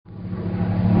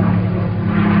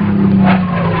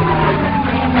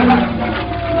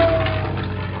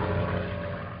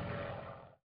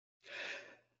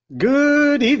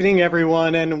Good evening,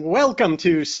 everyone, and welcome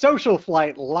to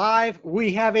SocialFlight Live.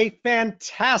 We have a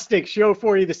fantastic show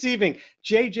for you this evening.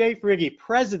 JJ Frigge,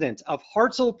 President of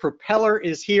Hartzell Propeller,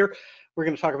 is here. We're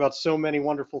going to talk about so many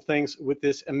wonderful things with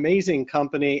this amazing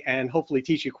company and hopefully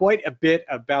teach you quite a bit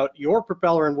about your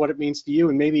propeller and what it means to you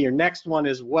and maybe your next one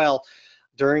as well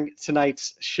during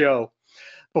tonight's show.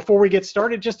 Before we get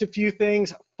started, just a few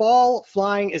things. Fall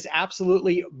flying is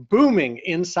absolutely booming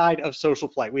inside of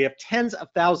SocialFlight. We have tens of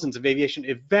thousands of aviation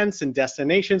events and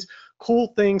destinations,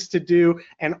 cool things to do,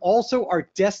 and also our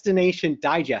destination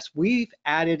digest. We've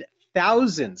added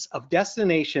thousands of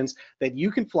destinations that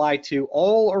you can fly to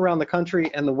all around the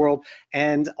country and the world,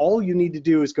 and all you need to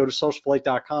do is go to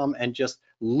socialflight.com and just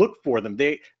look for them.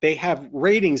 They have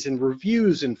ratings and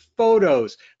reviews and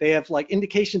photos. They have like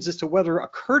indications as to whether a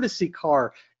courtesy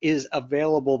car is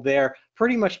available there.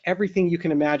 Pretty much everything you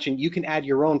can imagine. You can add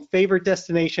your own favorite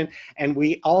destination, and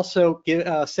we also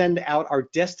send out our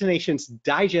Destinations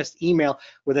Digest email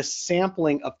with a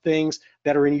sampling of things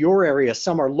that are in your area.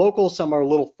 Some are local, some are a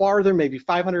little farther, maybe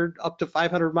 500 up to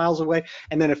 500 miles away,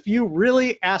 and then a few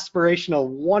really aspirational,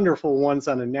 wonderful ones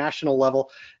on a national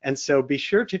level. And so be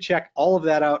sure to check all of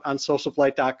that out on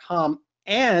socialflight.com.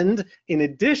 And in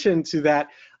addition to that,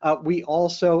 we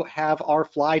also have our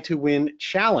Fly to Win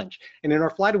challenge. And in our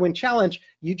Fly to Win challenge,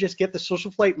 you just get the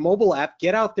SocialFlight mobile app,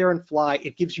 get out there and fly.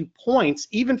 It gives you points,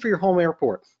 even for your home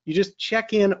airport. You just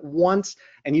check in once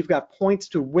and you've got points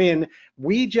to win.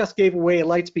 We just gave away a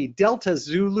Lightspeed Delta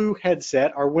Zulu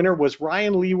headset. Our winner was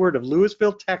Ryan Leeward of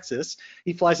Louisville, Texas.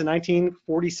 He flies a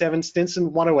 1947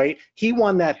 Stinson 108. He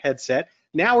won that headset.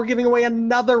 Now we're giving away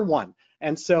another one.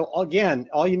 And so again,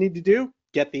 all you need to do,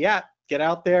 get the app, get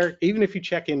out there. Even if you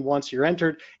check in once, you're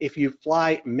entered. If you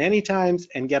fly many times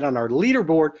and get on our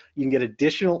leaderboard, you can get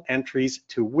additional entries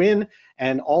to win.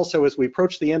 And also, as we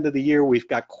approach the end of the year, we've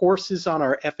got courses on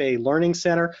our FAA Learning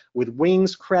Center with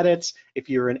wings credits. If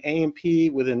you're an A&P,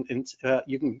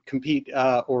 you can compete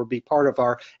or be part of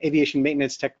our Aviation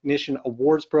Maintenance Technician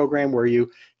Awards program, where you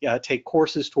take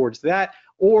courses towards that.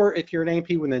 Or if you're an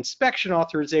A&P with inspection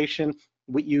authorization,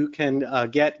 you can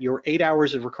get your 8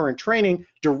 hours of recurrent training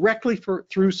directly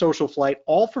through SocialFlight,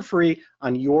 all for free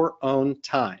on your own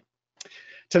time.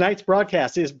 Tonight's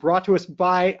broadcast is brought to us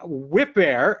by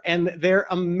Wipaire and their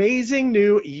amazing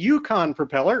new Yukon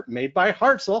propeller made by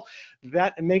Hartzell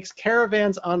that makes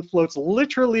caravans on floats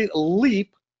literally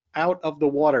leap out of the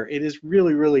water. It is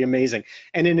really, really amazing.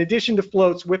 And in addition to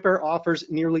floats, Wipaire offers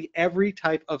nearly every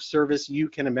type of service you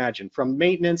can imagine, from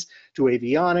maintenance to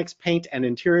avionics, paint, and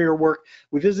interior work.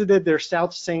 We visited their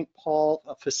South St. Paul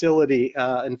facility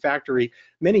and factory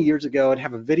many years ago and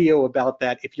have a video about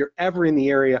that. If you're ever in the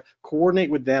area, coordinate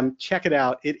with them, check it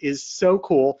out. It is so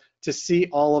cool to see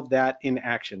all of that in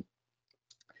action.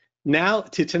 Now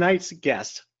to tonight's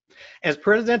guest. As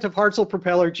President of Hartzell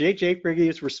Propeller, JJ Frigge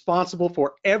is responsible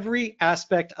for every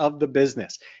aspect of the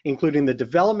business, including the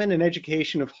development and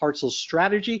education of Hartzell's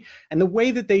strategy and the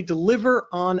way that they deliver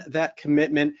on that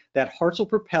commitment that Hartzell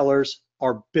Propellers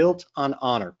are built on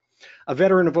honor. A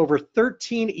veteran of over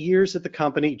 13 years at the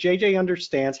company, JJ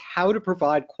understands how to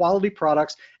provide quality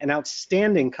products and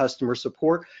outstanding customer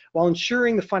support while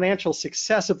ensuring the financial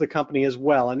success of the company as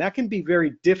well. And that can be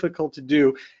very difficult to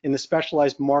do in the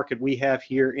specialized market we have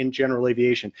here in general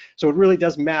aviation. So it really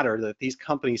does matter that these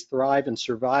companies thrive and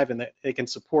survive and that they can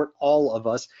support all of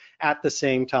us at the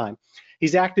same time.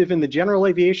 He's active in the general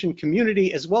aviation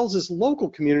community as well as his local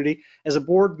community as a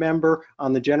board member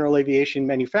on the General Aviation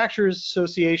Manufacturers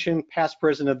Association, past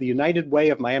president of the United Way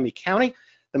of Miami County,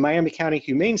 the Miami County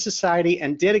Humane Society,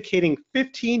 and dedicating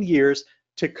 15 years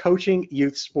to coaching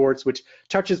youth sports, which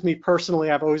touches me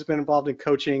personally. I've always been involved in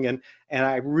coaching, and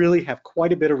I really have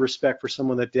quite a bit of respect for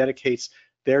someone that dedicates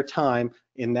their time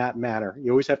in that manner. You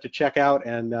always have to check out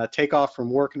and take off from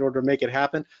work in order to make it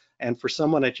happen. And for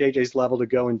someone at JJ's level to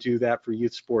go and do that for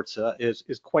youth sports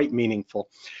is quite meaningful.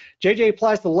 JJ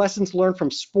applies the lessons learned from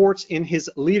sports in his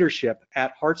leadership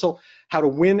at Hartzell, how to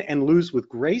win and lose with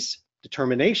grace,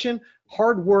 determination,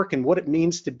 hard work, and what it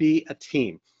means to be a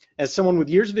team. As someone with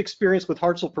years of experience with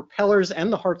Hartzell Propellers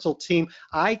and the Hartzell team,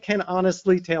 I can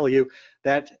honestly tell you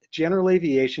that general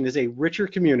aviation is a richer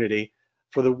community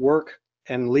for the work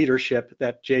and leadership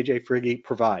that JJ Frigge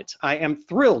provides. I am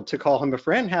thrilled to call him a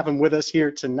friend, have him with us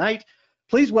here tonight.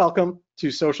 Please welcome to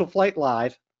SocialFlight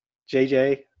Live,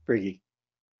 JJ Frigge.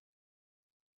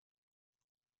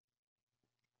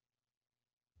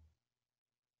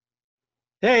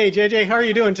 Hey, JJ, how are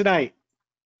you doing tonight?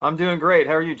 I'm doing great.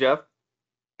 How are you, Jeff?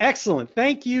 Excellent.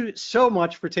 Thank you so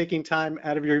much for taking time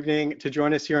out of your evening to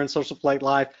join us here on SocialFlight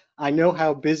Live. I know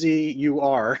how busy you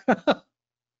are.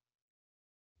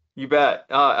 You bet.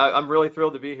 I'm really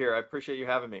thrilled to be here. I appreciate you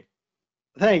having me.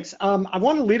 Thanks. I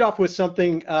want to lead off with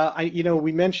something.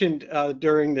 We mentioned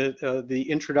during the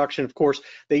introduction, of course,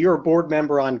 that you're a board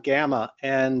member on Gamma,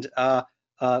 and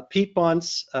Pete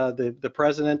Bunce, the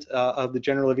president of the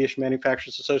General Aviation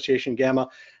Manufacturers Association, Gamma.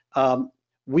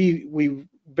 We've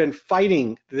been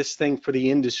fighting this thing for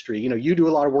the industry. You do a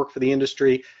lot of work for the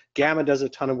industry. Gamma does a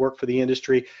ton of work for the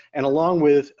industry, and along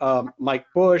with Mike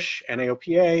Bush and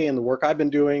AOPA and the work I've been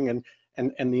doing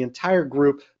and the entire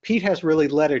group, Pete has really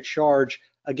led a charge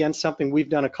against something we've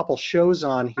done a couple shows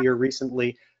on here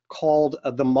recently called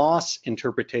the Moss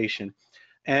interpretation.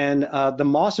 And the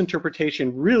Moss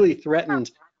interpretation really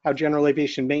threatened how general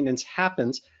aviation maintenance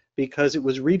happens because it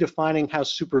was redefining how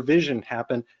supervision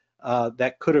happened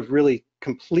that could have really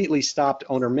completely stopped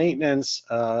owner maintenance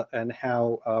and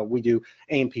how we do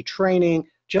A&P training,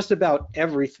 just about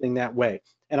everything that way.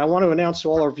 And I want to announce to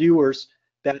all our viewers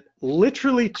that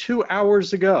literally 2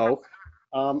 hours ago,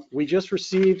 we just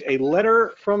received a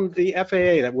letter from the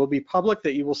FAA that will be public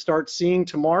that you will start seeing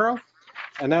tomorrow.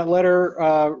 And that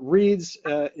letter reads,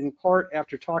 in part,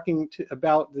 after talking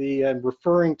about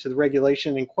referring to the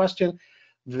regulation in question,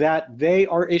 that they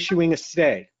are issuing a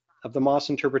stay of the Moss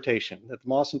interpretation. That the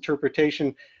Moss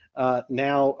interpretation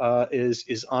now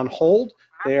is on hold.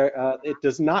 It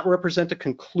does not represent a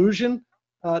conclusion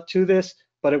to this,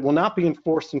 but it will not be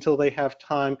enforced until they have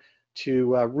time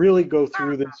to really go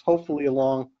through this, hopefully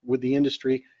along with the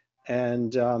industry,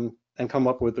 and come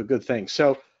up with a good thing.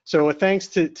 So thanks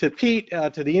to Pete,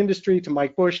 to the industry, to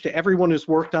Mike Bush, to everyone who's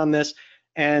worked on this,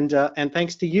 and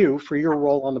thanks to you for your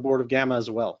role on the board of Gamma as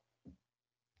well.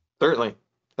 Certainly.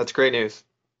 That's great news.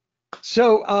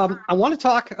 So I want to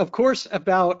talk, of course,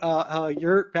 about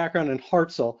your background in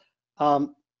Hartzell.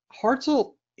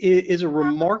 Hartzell is a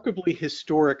remarkably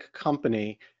historic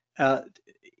company.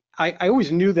 I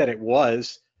always knew that it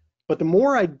was, but the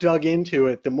more I dug into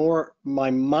it, the more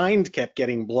my mind kept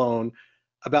getting blown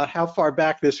about how far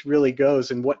back this really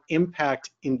goes and what impact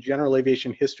in general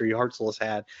aviation history Hartzell has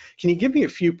had. Can you give me a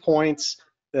few points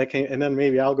and then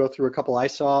maybe I'll go through a couple I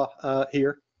saw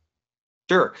here?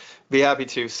 Sure, be happy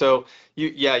to. So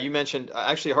you mentioned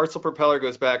actually Hartzell Propeller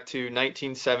goes back to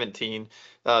 1917.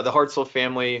 The Hartzell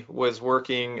family was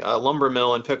working a lumber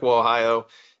mill in Piqua, Ohio,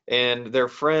 and their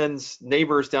friends,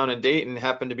 neighbors down in Dayton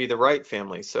happened to be the Wright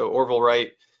family. So Orville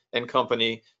Wright and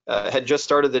company had just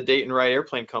started the Dayton Wright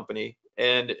Airplane Company,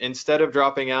 and instead of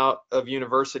dropping out of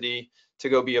university to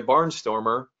go be a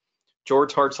barnstormer,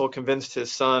 George Hartzell convinced his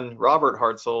son Robert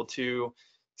Hartzell to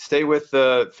stay with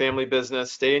the family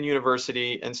business, stay in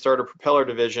university, and start a propeller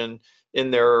division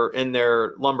in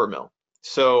their lumber mill.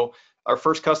 So our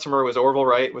first customer was Orville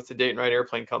Wright with the Dayton Wright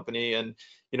Airplane Company, and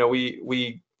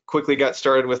we quickly got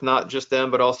started with not just them,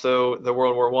 but also the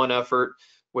World War I effort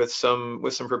with some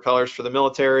propellers for the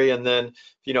military. And then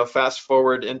fast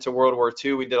forward into World War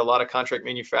II, we did a lot of contract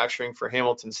manufacturing for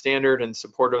Hamilton Standard in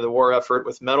support of the war effort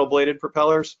with metal bladed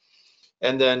propellers,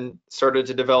 and then started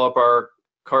to develop our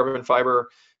carbon fiber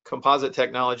composite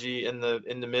technology in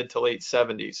the mid to late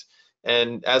 70s.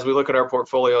 And as we look at our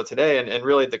portfolio today and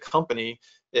really the company,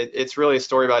 it's really a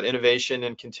story about innovation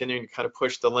and continuing to kind of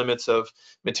push the limits of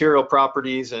material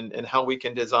properties and how we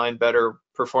can design better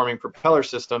performing propeller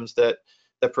systems that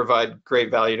provide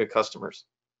great value to customers.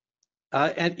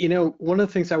 And one of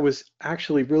the things I was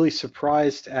actually really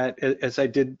surprised at as I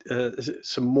did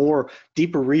some more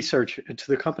deeper research into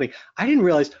the company, I didn't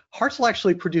realize Hartzell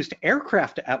actually produced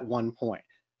aircraft at one point.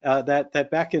 That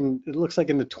back in, it looks like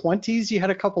in the 20s, you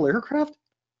had a couple aircraft?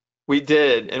 We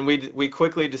did, and we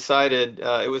quickly decided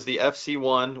it was the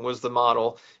FC1 was the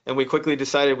model, and we quickly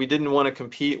decided we didn't want to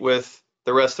compete with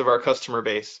the rest of our customer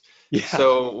base. Yeah.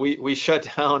 So we shut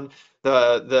down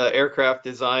the aircraft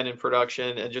design and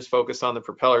production and just focused on the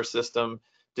propeller system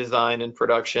design and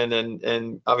production,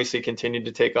 and obviously continued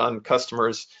to take on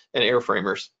customers and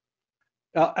airframers.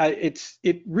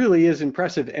 It really is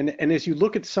impressive, and as you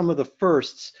look at some of the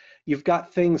firsts, you've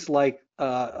got things like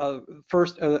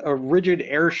first a rigid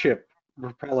airship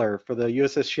propeller for the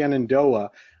USS Shenandoah.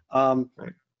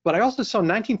 Right. But I also saw in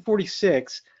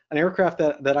 1946 an aircraft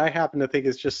that I happen to think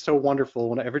is just so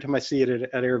wonderful. Every time I see it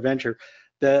at AirVenture,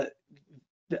 that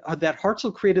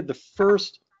Hartzell created the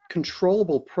first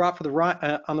controllable prop for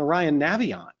on the Ryan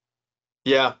Navion.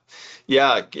 Yeah,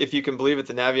 if you can believe it,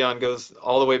 the Navion goes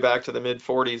all the way back to the mid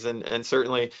 40s and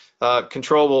certainly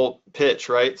controllable pitch,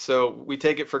 right? So we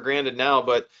take it for granted now,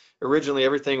 but originally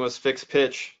everything was fixed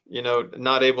pitch,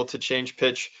 not able to change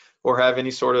pitch or have any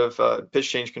sort of pitch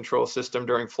change control system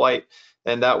during flight.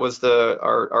 And that was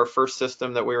our first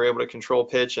system that we were able to control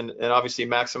pitch and obviously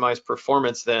maximize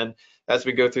performance then as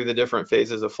we go through the different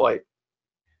phases of flight.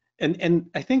 And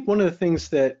I think one of the things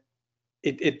that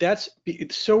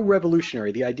it's so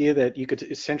revolutionary, the idea that you could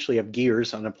essentially have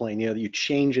gears on a plane, that you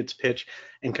change its pitch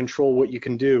and control what you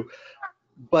can do.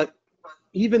 But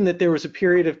even that there was a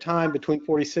period of time between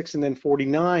 46 and then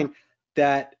 49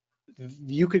 that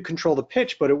you could control the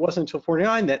pitch, but it wasn't until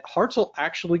 49 that Hartzell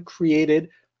actually created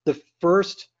the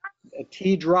first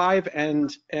T drive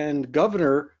and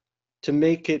governor to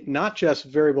make it not just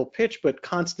variable pitch, but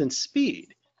constant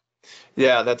speed.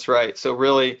 Yeah, that's right. So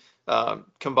really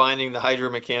combining the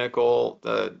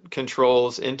hydromechanical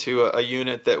controls into a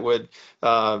unit that would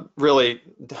really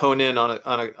hone in on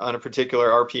a particular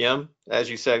RPM, as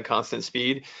you said, constant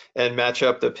speed, and match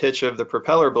up the pitch of the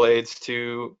propeller blades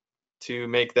to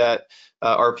make that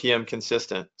RPM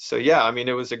consistent. So yeah, I mean,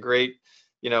 it was a great,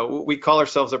 we call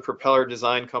ourselves a propeller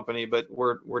design company, but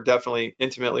we're definitely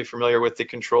intimately familiar with the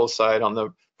control side on the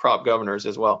prop governors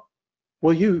as well.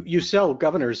 Well, you sell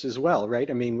governors as well, right?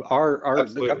 I mean, the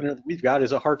Absolutely. governor that we've got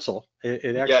is a Hartzell.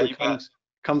 It Yeah, actually you bet.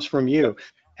 comes from you,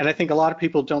 and I think a lot of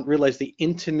people don't realize the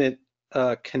intimate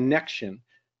connection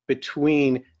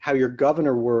between how your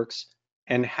governor works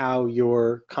and how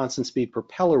your constant speed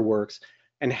propeller works,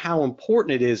 and how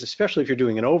important it is, especially if you're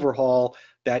doing an overhaul,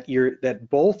 that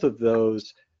both of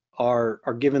those are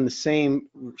given the same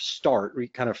start,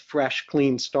 kind of fresh,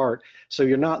 clean start. So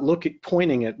you're not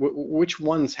pointing at which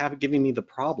ones have giving me the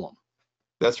problem.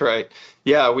 That's right.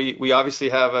 Yeah, we obviously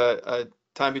have a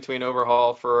time between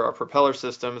overhaul for our propeller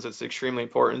systems. It's extremely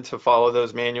important to follow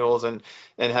those manuals and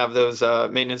have those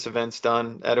maintenance events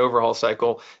done at overhaul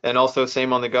cycle. And also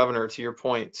same on the governor, to your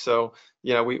point. So,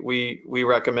 we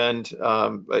recommend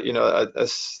a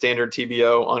standard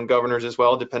TBO on governors as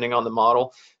well, depending on the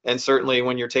model. And certainly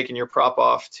when you're taking your prop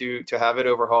off to have it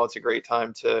overhaul, it's a great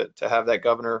time to have that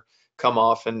governor come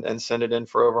off and send it in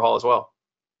for overhaul as well.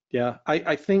 Yeah,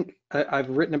 I think I've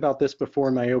written about this before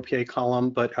in my OPA column,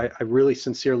 but I really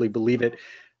sincerely believe it,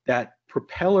 that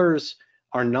propellers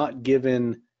are not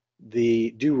given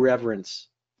the due reverence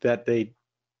that they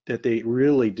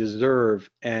really deserve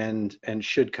and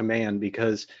should command,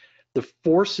 because the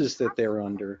forces that they're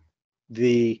under,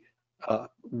 the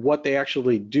what they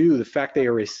actually do, the fact they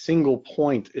are a single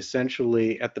point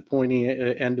essentially at the pointy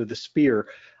end of the spear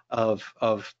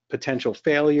of potential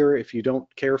failure if you don't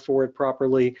care for it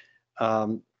properly,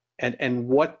 and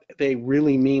what they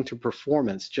really mean to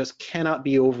performance just cannot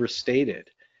be overstated.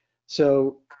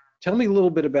 So tell me a little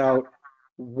bit about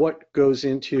what goes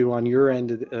into, on your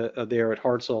end there at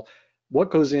Hartzell, what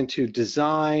goes into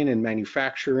design and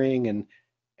manufacturing,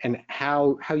 and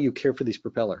how you care for these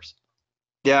propellers.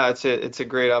 Yeah, it's a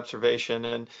great observation,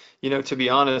 and to be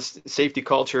honest, safety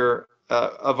culture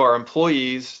of our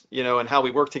employees, and how we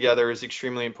work together is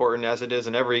extremely important, as it is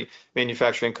in every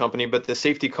manufacturing company. But the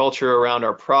safety culture around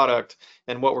our product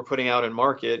and what we're putting out in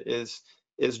market is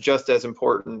just as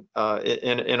important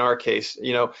in our case.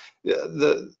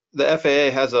 The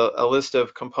FAA has a list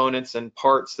of components and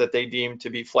parts that they deem to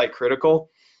be flight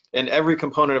critical. And every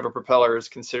component of a propeller is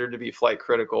considered to be flight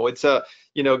critical. It's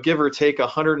give or take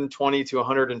 120 to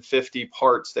 150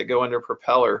 parts that go into a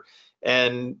propeller.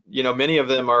 And, many of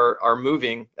them are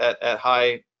moving at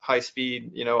high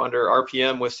speed, under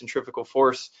RPM with centrifugal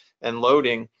force and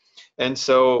loading. And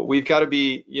so we've got to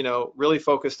be, really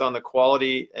focused on the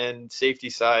quality and safety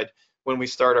side when we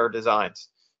start our designs.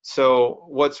 So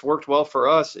what's worked well for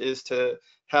us is to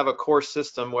have a core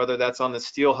system, whether that's on the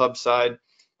steel hub side,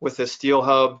 with a steel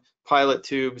hub, pilot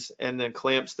tubes, and then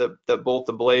clamps that bolt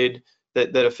the blade,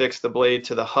 that affix the blade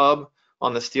to the hub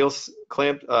on the steel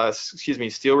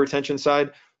steel retention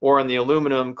side, or on the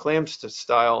aluminum clamps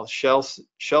style shell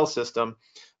system.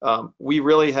 We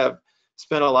really have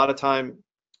spent a lot of time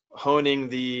honing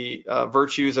the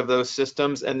virtues of those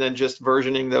systems and then just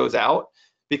versioning those out.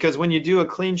 Because when you do a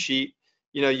clean sheet,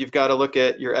 you've got to look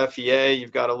at your FEA,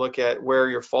 you've got to look at where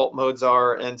your fault modes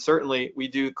are, and certainly we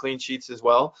do clean sheets as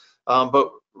well.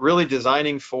 But really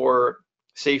designing for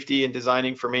safety and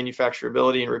designing for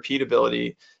manufacturability and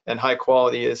repeatability and high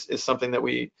quality is something that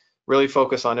we really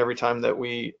focus on every time that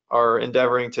we are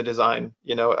endeavoring to design,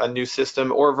 a new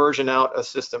system or version out a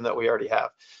system that we already have.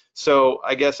 So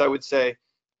I guess I would say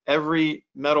every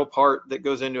metal part that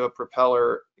goes into a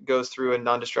propeller goes through a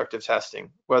non-destructive testing,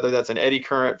 whether that's an eddy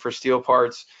current for steel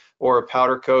parts or a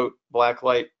powder coat black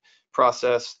light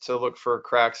process to look for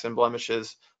cracks and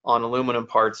blemishes on aluminum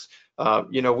parts.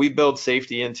 We build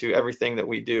safety into everything that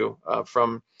we do,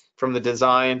 from the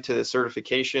design to the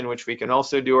certification, which we can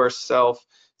also do ourselves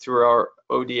through our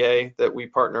ODA that we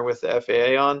partner with the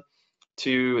FAA on,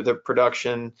 to the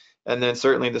production, and then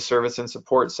certainly the service and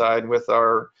support side with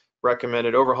our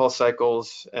recommended overhaul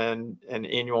cycles and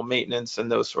annual maintenance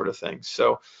and those sort of things.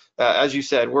 So as you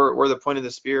said, we're the point of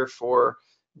the spear for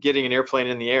getting an airplane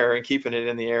in the air and keeping it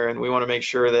in the air, and we want to make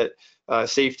sure that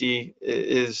safety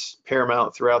is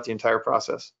paramount throughout the entire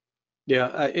process.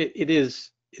 Yeah, it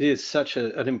is such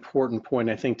an important point,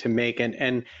 I think, to make.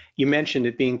 And you mentioned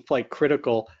it being flight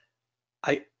critical.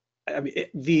 I mean,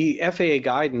 the FAA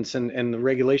guidance and the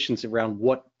regulations around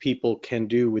what people can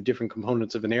do with different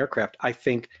components of an aircraft, I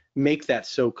think, make that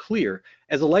so clear.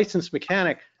 As a licensed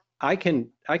mechanic, I can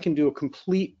do a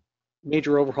complete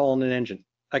major overhaul in an engine.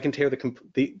 I can tear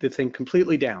the thing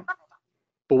completely down.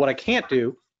 But what I can't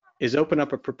do is open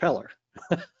up a propeller.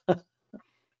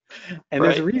 And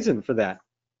there's a Right. reason for that.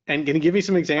 And can you give me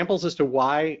some examples as to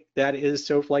why that is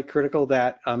so flight critical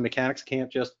that mechanics can't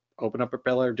just open up a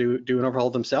propeller, do an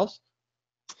overhaul themselves?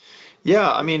 Yeah,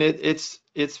 I mean it's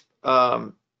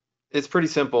pretty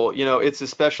simple. You know, it's a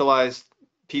specialized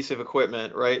piece of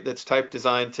equipment, right? That's type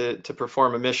designed to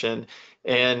perform a mission,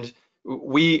 and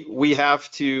we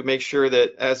have to make sure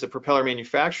that as a propeller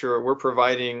manufacturer, we're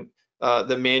providing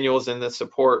the manuals and the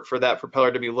support for that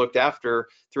propeller to be looked after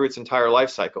through its entire life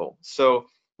cycle. So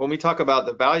when we talk about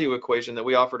the value equation that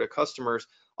we offer to customers,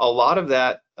 a lot of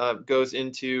that goes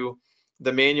into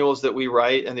the manuals that we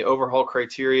write and the overhaul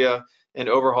criteria and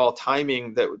overhaul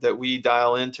timing that we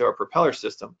dial into our propeller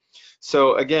system.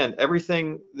 So again,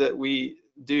 everything that we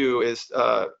do is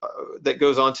that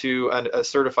goes onto a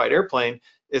certified airplane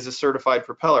is a certified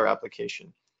propeller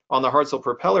application. On the Hartzell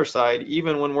propeller side,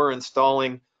 even when we're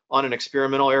installing on an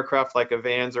experimental aircraft like a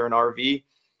Vans or an RV,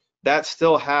 that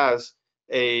still has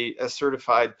a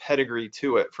certified pedigree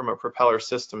to it from a propeller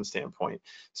system standpoint.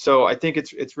 So I think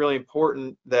it's really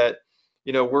important that,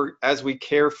 you know, as we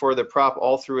care for the prop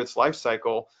all through its life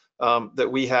cycle,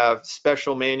 that we have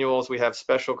special manuals, we have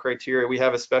special criteria, we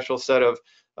have a special set of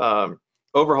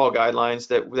overhaul guidelines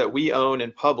that we own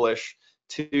and publish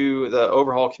to the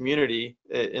overhaul community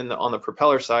on the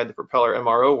propeller side, the propeller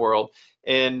MRO world,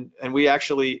 and we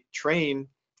actually train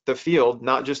the field,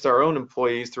 not just our own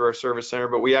employees through our service center,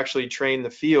 but we actually train the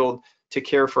field to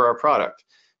care for our product.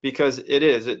 Because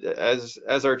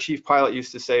as our chief pilot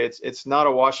used to say, it's not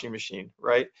a washing machine,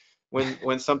 right?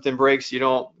 When something breaks, you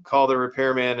don't call the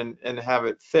repairman and have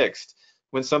it fixed.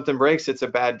 When something breaks, it's a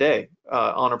bad day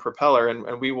on a propeller,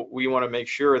 and we want to make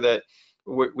sure that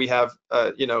we have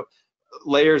you know,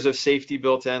 layers of safety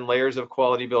built in, layers of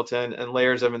quality built in, and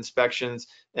layers of inspections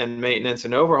and maintenance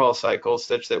and overhaul cycles,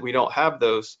 such that we don't have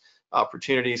those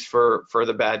opportunities for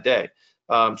the bad day.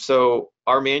 So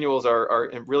our manuals are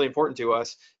really important to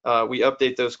us. We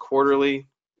update those quarterly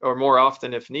or more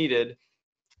often if needed,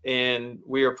 and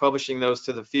we are publishing those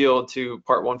to the field, to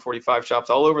Part 145 shops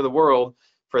all over the world,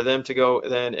 for them to go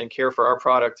then and care for our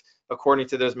product according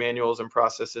to those manuals and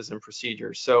processes and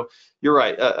procedures. So you're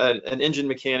right, an engine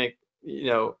mechanic, you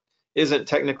know, isn't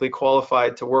technically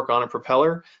qualified to work on a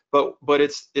propeller, but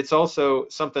it's also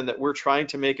something that we're trying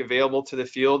to make available to the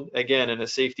field, again, in a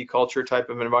safety culture type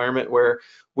of environment, where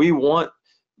we want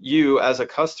you as a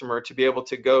customer to be able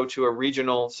to go to a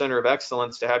regional center of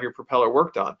excellence to have your propeller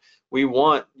worked on. We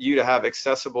want you to have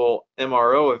accessible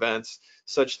MRO events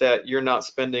such that you're not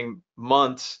spending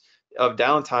months of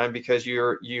downtime because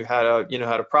you had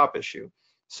a prop issue.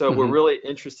 So we're really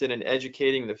interested in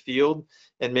educating the field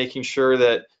and making sure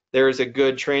that there is a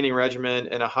good training regimen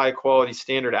and a high quality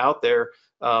standard out there,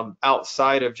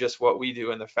 outside of just what we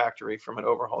do in the factory from an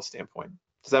overhaul standpoint.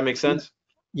 Does that make sense?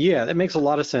 Yeah, that makes a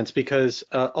lot of sense, because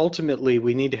ultimately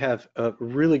we need to have a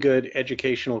really good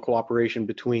educational cooperation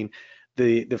between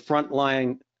the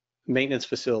frontline maintenance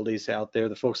facilities out there,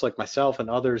 the folks like myself and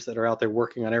others that are out there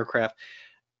working on aircraft,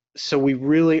 so we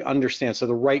really understand, so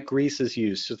the right grease is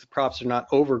used, so the props are not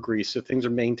over greased, so things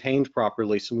are maintained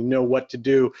properly, so we know what to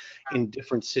do in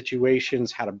different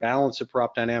situations, how to balance a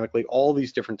prop dynamically, all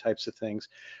these different types of things.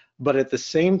 But at the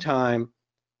same time,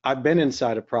 I've been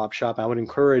inside a prop shop. I would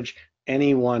encourage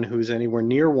anyone who's anywhere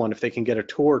near one, if they can get a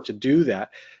tour, to do that,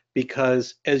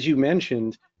 because as you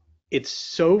mentioned, it's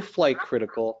so flight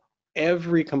critical.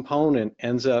 Every component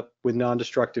ends up with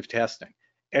non-destructive testing.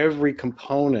 Every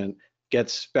component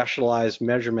gets specialized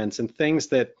measurements and things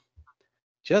that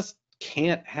just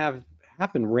can't happen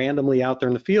randomly out there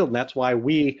in the field. And that's why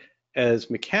we, as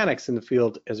mechanics in the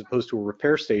field, as opposed to a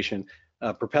repair station,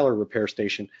 propeller repair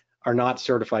station, are not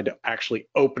certified to actually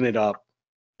open it up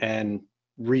and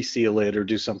reseal it or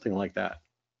do something like that.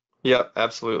 Yeah,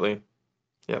 absolutely.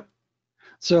 Yeah.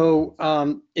 So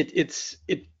it's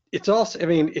also, I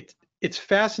mean, it's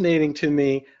fascinating to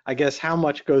me, I guess, how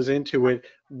much goes into it.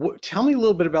 Tell me a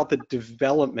little bit about the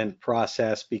development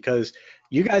process, because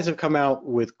you guys have come out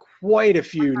with quite a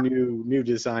few new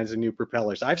designs and new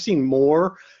propellers. I've seen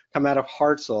more come out of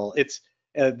Hartzell.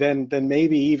 than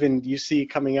maybe even you see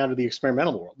coming out of the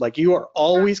experimental world. Like, you are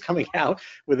always coming out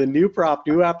with a new prop,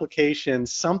 new application,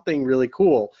 something really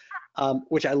cool,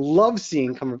 which I love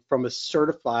seeing coming from a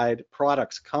certified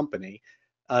products company.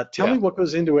 Tell Yeah. me what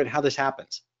goes into it, how this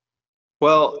happens.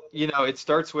 Well, it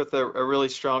starts with a really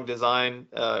strong design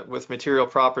with material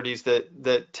properties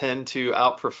that tend to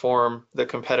outperform the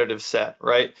competitive set,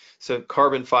 right? So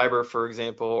carbon fiber, for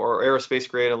example, or aerospace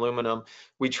grade aluminum,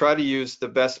 we try to use the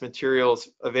best materials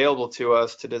available to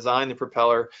us to design the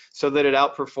propeller so that it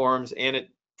outperforms and it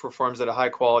performs at a high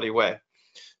quality way.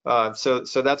 So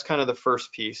that's kind of the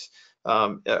first piece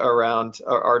around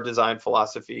our design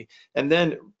philosophy. And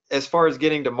then as far as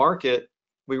getting to market,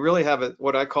 we really have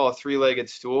what I call a three-legged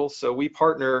stool. So we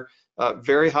partner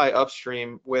very high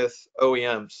upstream with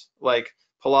OEMs like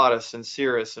Pilatus and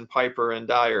Cirrus and Piper and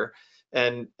Dyer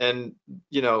and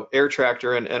Air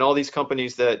Tractor and all these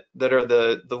companies that are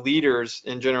the leaders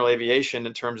in general aviation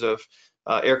in terms of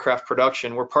aircraft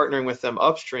production. We're partnering with them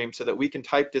upstream so that we can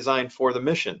type design for the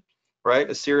mission, right?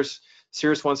 A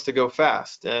Cirrus wants to go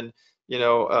fast, and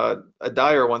a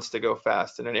Dyer wants to go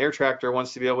fast, and an Air Tractor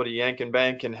wants to be able to yank and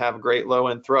bank and have great low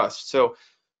end thrust. So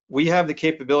we have the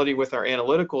capability with our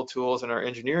analytical tools and our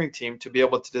engineering team to be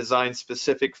able to design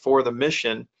specific for the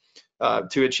mission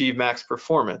to achieve max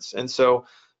performance. And so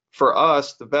for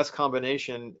us, the best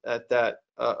combination at that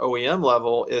OEM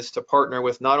level is to partner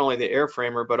with not only the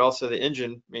airframer, but also the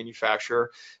engine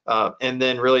manufacturer, and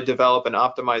then really develop an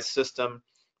optimized system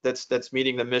that's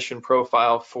meeting the mission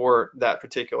profile for that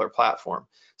particular platform.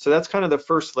 So that's kind of the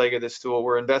first leg of this stool.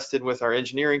 We're invested with our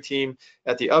engineering team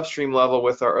at the upstream level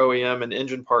with our OEM and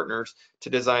engine partners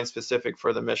to design specific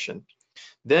for the mission.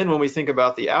 Then when we think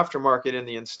about the aftermarket and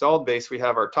the installed base, we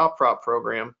have our top prop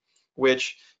program,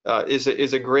 which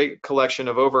is a great collection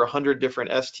of over 100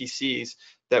 different STCs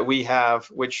that we have,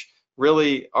 which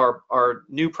really are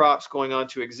new props going on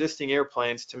to existing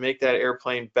airplanes to make that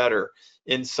airplane better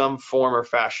in some form or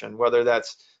fashion, whether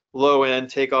that's low end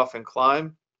takeoff and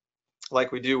climb,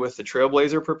 like we do with the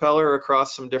Trailblazer propeller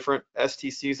across some different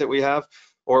STCs that we have,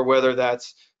 or whether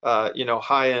that's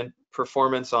high end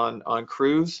performance on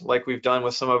cruise, like we've done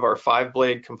with some of our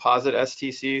 5-blade composite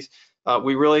STCs.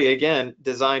 We really, again,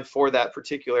 designed for that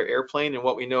particular airplane and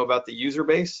what we know about the user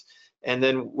base, and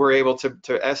then we're able to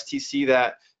STC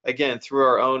that again through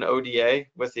our own ODA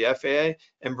with the FAA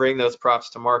and bring those props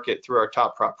to market through our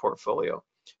top prop portfolio.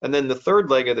 And then the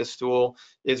third leg of the stool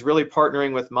is really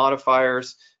partnering with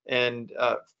modifiers and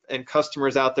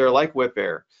customers out there like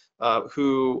Wipaire,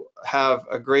 who have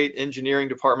a great engineering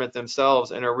department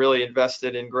themselves and are really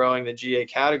invested in growing the GA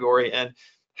category and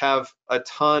have a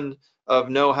ton of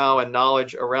know-how and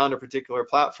knowledge around a particular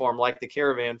platform, like the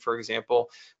Caravan, for example,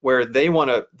 where they want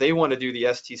to do the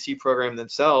STC program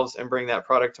themselves and bring that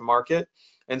product to market.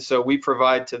 And so we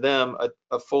provide to them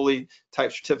a fully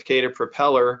type certificated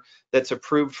propeller that's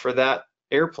approved for that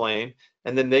airplane,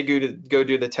 and then they go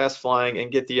do the test flying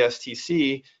and get the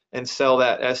STC and sell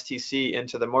that STC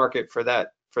into the market for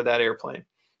that airplane.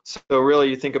 So really,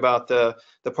 you think about the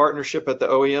partnership at the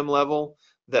OEM level,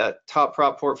 that top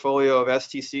prop portfolio of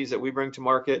STCs that we bring to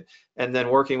market, and then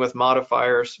working with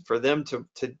modifiers for them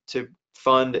to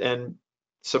fund and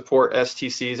support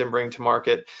STCs and bring to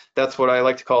market. That's what I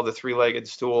like to call the three-legged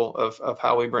stool of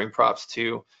how we bring props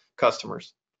to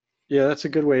customers. Yeah, that's a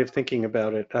good way of thinking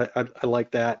about it. I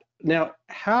like that. Now,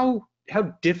 how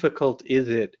difficult is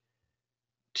it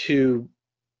to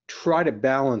try to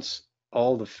balance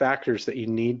all the factors that you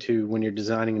need to when you're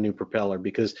designing a new propeller?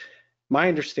 Because my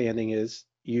understanding is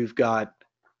you've got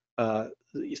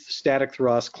static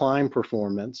thrust, climb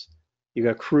performance, you've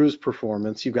got cruise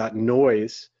performance, you've got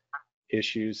noise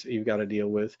issues that you've got to deal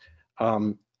with.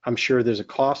 I'm sure there's a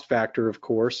cost factor, of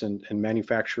course, and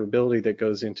manufacturability that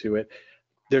goes into it.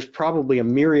 There's probably a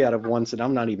myriad of ones that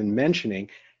I'm not even mentioning.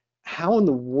 How in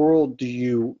the world do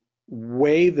you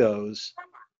weigh those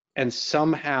and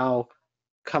somehow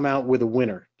come out with a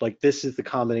winner? Like, this is the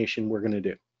combination we're going to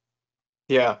do.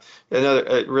 Yeah,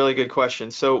 another really good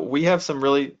question. So we have some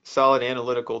really solid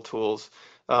analytical tools.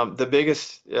 The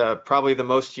biggest, probably the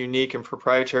most unique and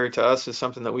proprietary to us, is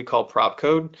something that we call prop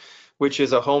code, which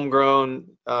is a homegrown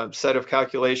set of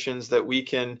calculations that we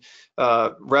can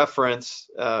reference,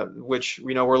 which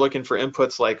we're looking for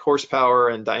inputs like horsepower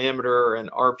and diameter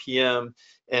and RPM,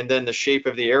 and then the shape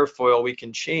of the airfoil we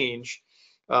can change.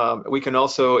 We can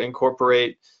also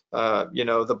incorporate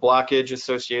the blockage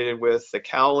associated with the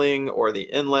cowling or the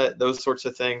inlet, those sorts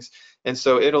of things. And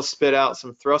so it'll spit out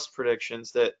some thrust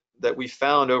predictions that we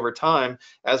found over time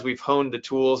as we've honed the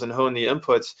tools and honed the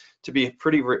inputs to be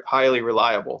pretty highly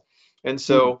reliable. And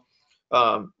so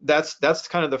that's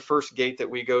kind of the first gate that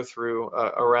we go through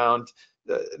around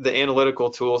the analytical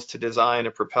tools to design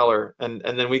a propeller, and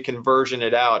then we can version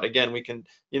it out. Again, we can,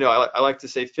 I like to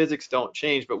say physics don't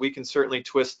change, but we can certainly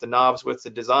twist the knobs with the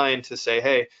design to say,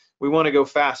 hey, we want to go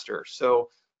faster, so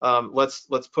let's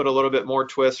put a little bit more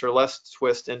twist or less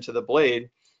twist into the blade.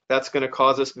 That's going to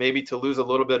cause us maybe to lose a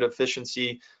little bit of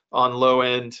efficiency on low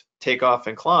end takeoff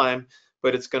and climb,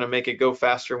 but it's going to make it go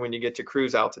faster when you get to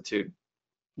cruise altitude.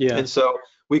 Yeah. And so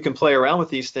we can play around with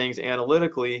these things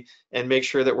analytically and make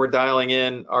sure that we're dialing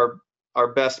in our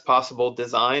best possible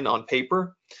design on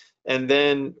paper. And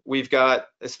then we've got,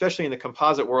 especially in the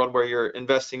composite world where you're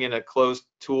investing in a closed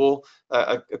tool,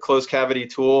 a closed cavity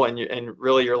tool, and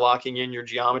really you're locking in your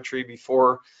geometry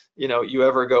before you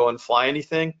ever go and fly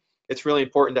anything. It's really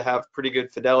important to have pretty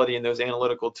good fidelity in those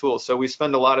analytical tools. So we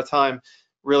spend a lot of time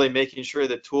really making sure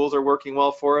that tools are working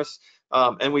well for us.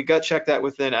 And we gut check that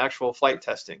within actual flight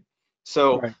testing.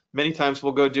 So many times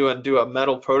we'll go do a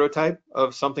metal prototype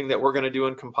of something that we're going to do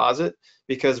in composite,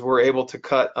 because we're able to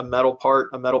cut a metal part,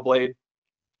 a metal blade,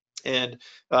 and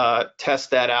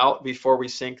test that out before we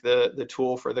sync the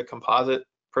tool for the composite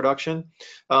production.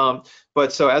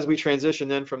 But so as we transition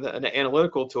then from the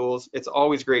analytical tools, it's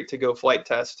always great to go flight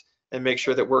test and make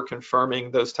sure that we're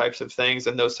confirming those types of things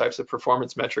and those types of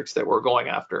performance metrics that we're going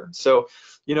after. So,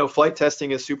 flight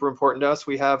testing is super important to us.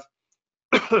 We have,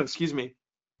 excuse me,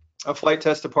 a flight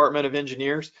test department of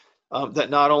engineers that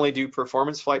not only do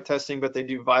performance flight testing, but they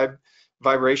do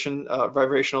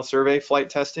vibrational survey flight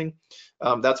testing.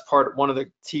 That's one of the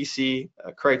TC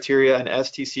criteria and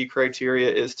STC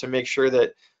criteria, is to make sure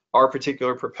that our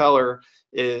particular propeller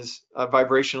is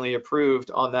vibrationally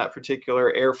approved on that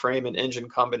particular airframe and engine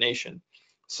combination.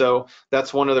 So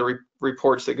that's one of the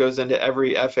reports that goes into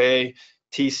every FAA,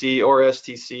 TC, or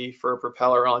STC for a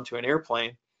propeller onto an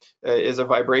airplane, is a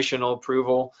vibrational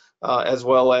approval, as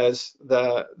well as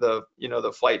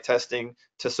the flight testing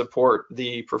to support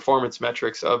the performance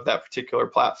metrics of that particular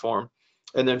platform.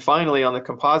 And then finally, on the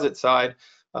composite side,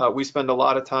 we spend a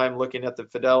lot of time looking at the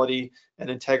fidelity and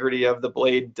integrity of the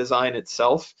blade design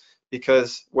itself,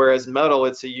 because whereas metal,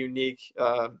 it's a unique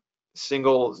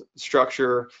single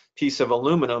structure piece of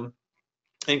aluminum,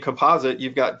 in composite,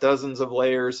 you've got dozens of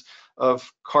layers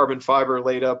of carbon fiber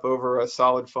laid up over a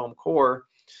solid foam core,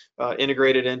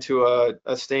 integrated into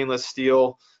a stainless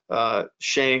steel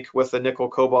shank with a nickel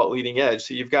cobalt leading edge.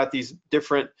 So you've got these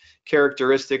different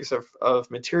characteristics of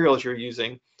materials you're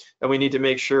using, and we need to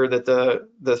make sure that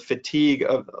the fatigue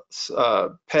of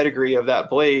pedigree of that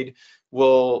blade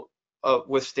will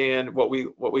withstand what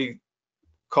we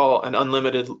call an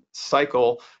unlimited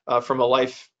cycle from a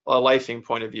lifing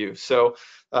point of view. So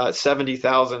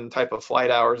 70,000 type of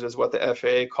flight hours is what the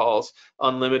FAA calls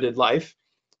unlimited life.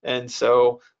 And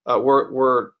so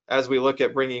we're as we look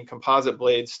at bringing composite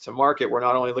blades to market, we're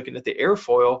not only looking at the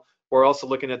airfoil, we're also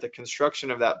looking at the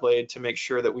construction of that blade to make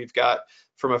sure that we've got,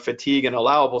 from a fatigue and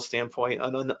allowable standpoint,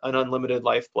 an unlimited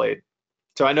life blade.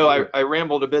 So I know I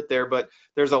rambled a bit there, but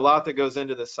there's a lot that goes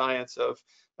into the science of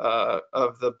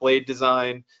the blade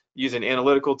design, using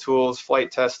analytical tools,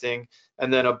 flight testing,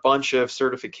 and then a bunch of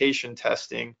certification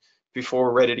testing before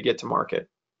we're ready to get to market.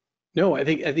 No, I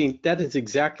think that is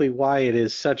exactly why it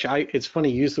is such. It's funny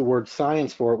you use the word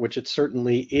science for it, which it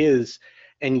certainly is,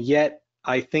 and yet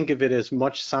I think of it as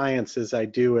much science as I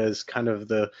do as kind of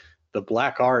the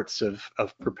black arts of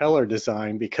propeller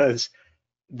design, because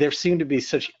there seem to be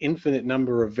such infinite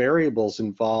number of variables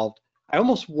involved. I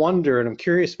almost wonder, and I'm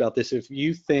curious about this, if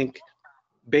you think,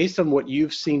 based on what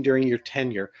you've seen during your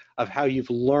tenure, of how you've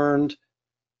learned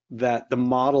that the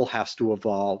model has to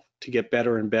evolve to get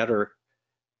better and better.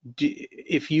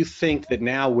 If you think that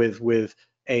now with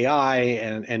AI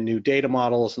and new data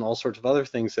models and all sorts of other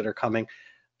things that are coming,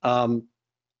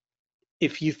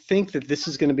 if you think that this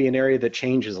is going to be an area that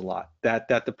changes a lot, that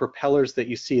the propellers that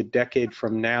you see a decade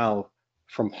from now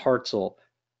from Hartzell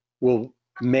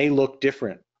may look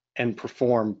different and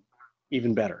perform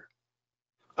even better.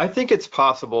 I think it's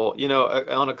possible,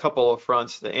 on a couple of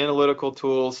fronts. The analytical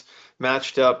tools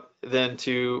matched up then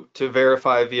to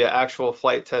verify via actual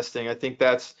flight testing. I think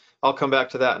I'll come back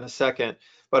to that in a second.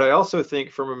 But I also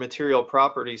think from a material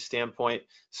properties standpoint,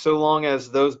 so long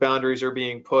as those boundaries are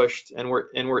being pushed and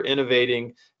we're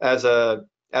innovating as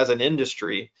an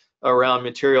industry around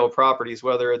material properties,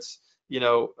 whether it's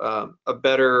a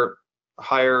better,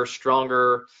 higher,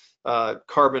 stronger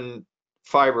carbon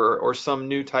fiber, or some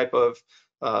new type of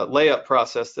layup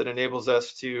process that enables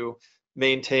us to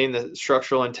maintain the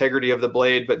structural integrity of the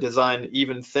blade but design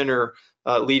even thinner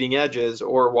leading edges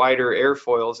or wider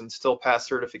airfoils and still pass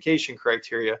certification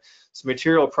criteria. So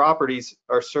material properties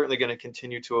are certainly going to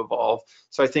continue to evolve.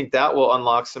 So I think that will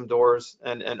unlock some doors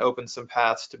and open some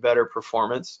paths to better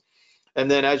performance. And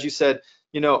then, as you said,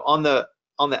 on the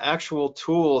actual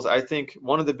tools, I think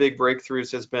one of the big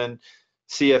breakthroughs has been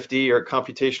CFD, or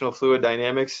computational fluid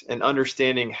dynamics, and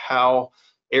understanding how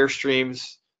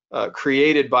airstreams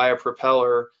created by a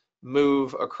propeller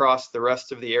move across the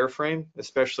rest of the airframe,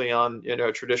 especially on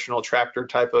a traditional tractor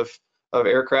type of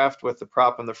aircraft with the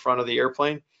prop in the front of the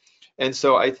airplane. And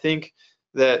so I think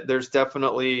that there's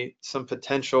definitely some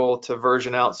potential to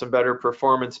version out some better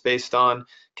performance based on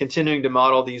continuing to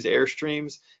model these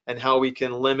airstreams and how we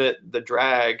can limit the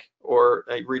drag or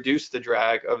reduce the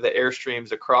drag of the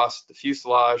airstreams across the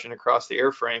fuselage and across the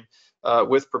airframe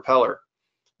with propeller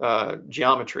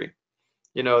geometry.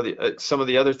 Some of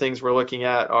the other things we're looking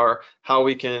at are how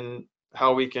we can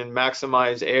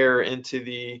maximize air into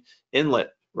the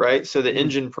inlet, right? So the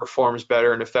engine performs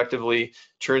better and effectively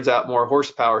churns out more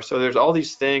horsepower. So there's all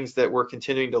these things that we're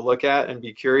continuing to look at and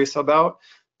be curious about.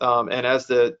 And as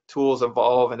the tools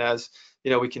evolve and as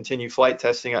we continue flight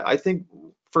testing, I think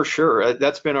for sure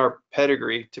that's been our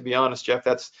pedigree. To be honest, Jeff,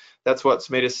 that's what's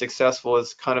made us successful,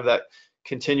 is kind of that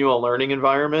continual learning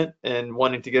environment and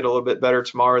wanting to get a little bit better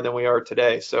tomorrow than we are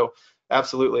today. So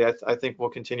absolutely, I think we'll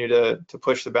continue to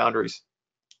push the boundaries.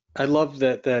 I love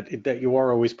that you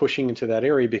are always pushing into that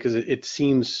area, because it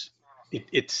seems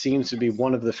to be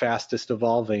one of the fastest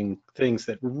evolving things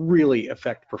that really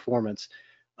affect performance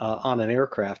on an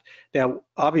aircraft. Now,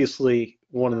 obviously,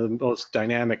 one of the most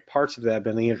dynamic parts of that has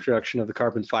been the introduction of the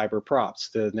carbon fiber props,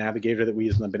 the navigator that we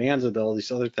use in the Bonanza, all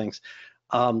these other things.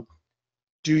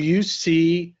 Do you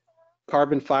see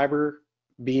carbon fiber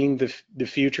being the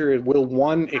future? Will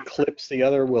one eclipse the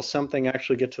other? Will something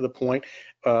actually get to the point,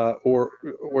 or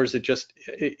is it just,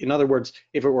 in other words,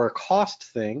 if it were a cost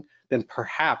thing, then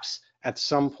perhaps at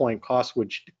some point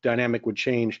dynamic would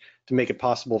change to make it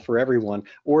possible for everyone,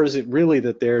 or is it really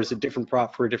that there's a different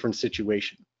prop for a different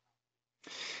situation?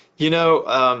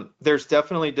 There's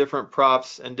definitely different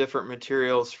props and different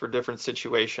materials for different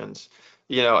situations.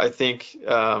 I think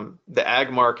the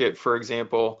ag market, for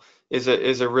example, is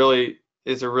a really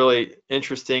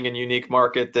interesting and unique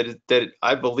market that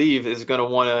I believe is going to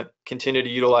want to continue to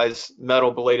utilize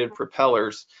metal bladed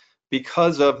propellers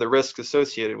because of the risks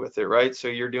associated with it, right? So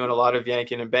you're doing a lot of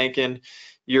yanking and banking.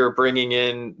 You're bringing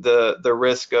in the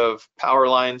risk of power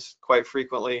lines quite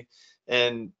frequently.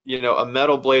 And a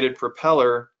metal bladed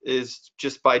propeller is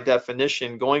just by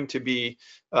definition going to be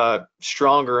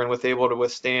stronger and able to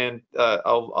withstand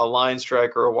a line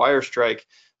strike or a wire strike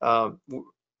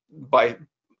by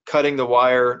cutting the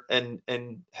wire and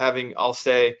having, I'll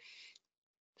say,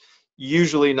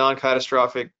 usually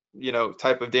non-catastrophic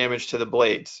type of damage to the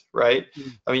blades, right?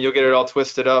 I mean, you'll get it all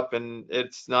twisted up and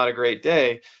it's not a great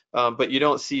day, but you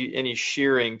don't see any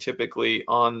shearing typically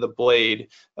on the blade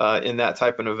in that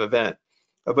type of event.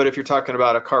 But if you're talking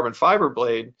about a carbon fiber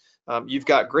blade, you've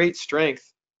got great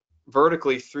strength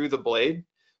vertically through the blade,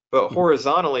 but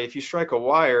horizontally, if you strike a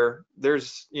wire,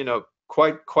 there's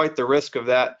quite the risk of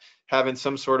that having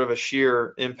some sort of a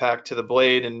shear impact to the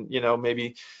blade and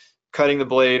maybe cutting the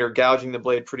blade or gouging the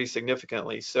blade pretty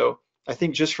significantly. So I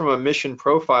think just from a mission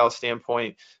profile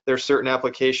standpoint, there's certain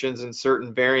applications and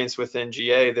certain variants within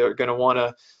GA that are going to want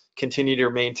to continue to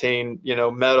maintain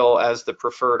metal as the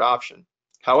preferred option.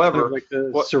 However, kind of like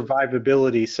the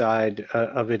survivability side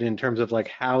of it in terms of like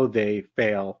how they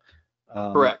fail.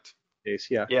 Correct.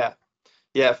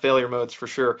 Yeah, failure modes for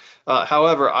sure.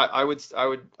 However, I would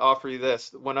offer you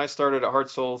this. When I started at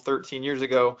Hartzell 13 years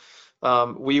ago,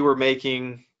 we were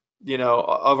making,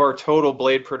 of our total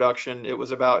blade production, it was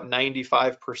about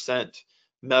 95%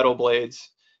 metal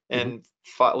blades and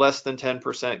less than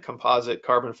 10% composite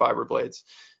carbon fiber blades.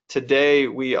 Today,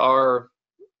 we are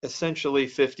essentially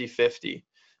 50-50.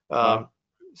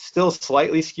 Still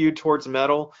slightly skewed towards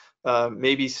metal,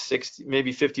 maybe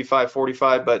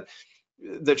 55-45, but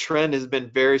the trend has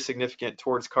been very significant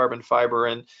towards carbon fiber.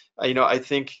 And I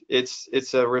think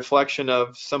it's a reflection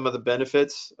of some of the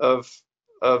benefits of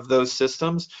those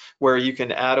systems, where you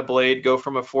can add a blade, go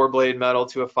from a 4-blade metal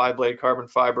to a 5-blade carbon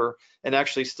fiber, and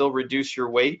actually still reduce your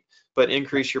weight but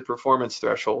increase your performance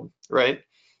threshold, right?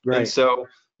 And so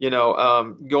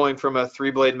going from a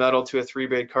 3-blade metal to a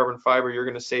 3-blade carbon fiber, you're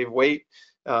going to save weight.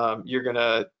 You're going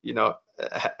to,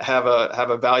 have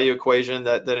a value equation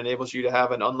that enables you to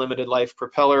have an unlimited life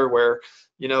propeller, where,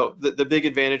 the big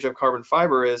advantage of carbon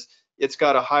fiber is it's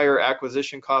got a higher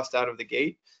acquisition cost out of the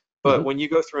gate. But when you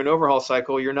go through an overhaul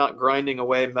cycle, you're not grinding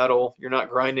away metal, you're not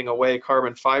grinding away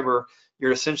carbon fiber.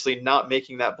 you're essentially not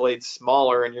making that blade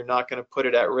smaller, and you're not going to put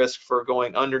it at risk for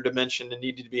going under dimension and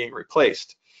needing to being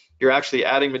replaced. You're actually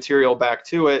adding material back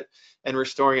to it and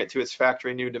restoring it to its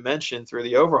factory new dimension through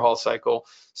the overhaul cycle.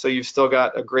 So you've still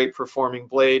got a great performing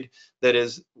blade that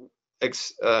is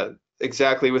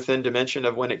exactly within dimension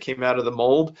of when it came out of the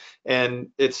mold, and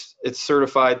it's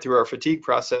certified through our fatigue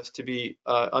process to be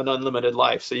an unlimited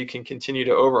life, so you can continue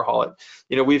to overhaul it.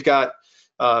 You know, we've got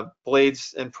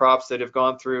blades and props that have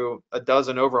gone through a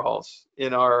dozen overhauls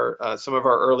in our some of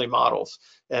our early models,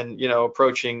 and you know,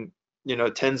 approaching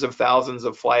tens of thousands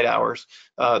of flight hours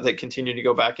that continue to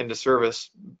go back into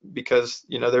service because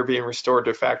they're being restored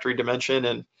to factory dimension,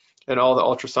 and all the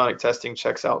ultrasonic testing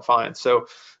checks out fine. So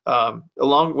a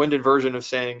long-winded version of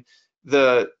saying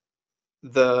the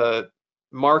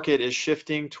market is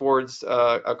shifting towards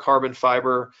a carbon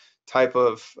fiber type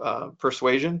of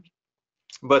persuasion,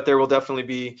 but there will definitely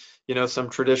be some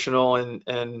traditional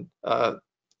and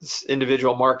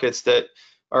individual markets that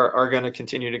are going to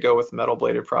continue to go with metal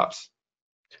bladed props.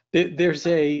 There's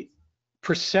a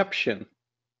perception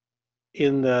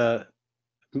in the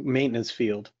maintenance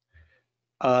field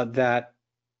that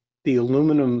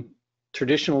the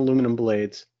traditional aluminum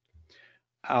blades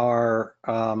are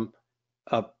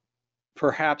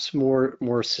perhaps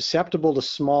more susceptible to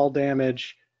small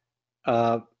damage,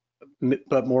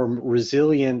 but more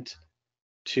resilient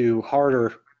to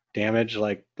harder damage,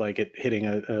 like it hitting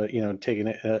taking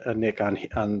a nick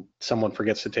on someone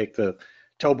forgets to take the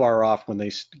tow bar off when they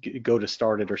go to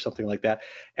start it or something like that,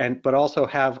 but also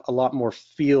have a lot more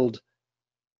field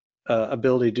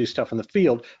ability to do stuff in the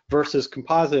field versus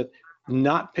composite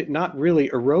not really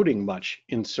eroding much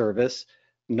in service,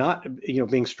 not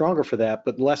being stronger for that,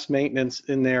 but less maintenance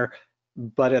in there.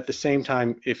 But at the same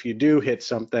time, if you do hit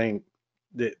something,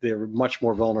 they're much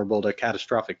more vulnerable to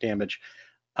catastrophic damage.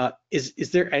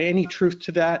 Is there any truth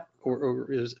to that, or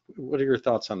what are your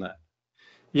thoughts on that?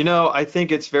 I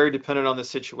think it's very dependent on the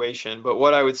situation, but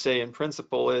what I would say in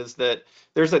principle is that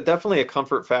there's definitely a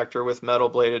comfort factor with metal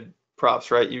bladed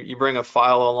props, right? You bring a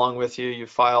file along with you, you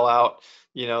file out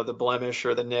the blemish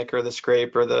or the nick or the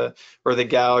scrape or the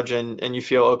gouge, and you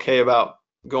feel okay about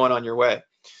going on your way.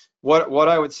 What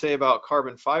I would say about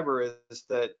carbon fiber is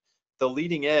that the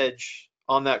leading edge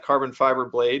on that carbon fiber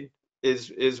blade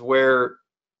is where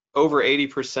over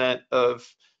 80%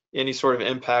 of any sort of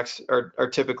impacts are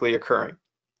typically occurring,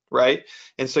 right?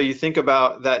 And so you think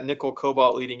about that nickel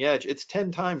cobalt leading edge, it's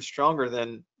 10 times stronger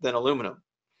than aluminum.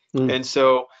 And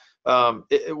so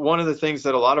one of the things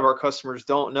that a lot of our customers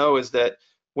don't know is that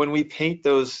when we paint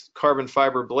those carbon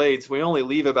fiber blades, we only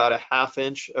leave about a ½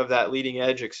 inch of that leading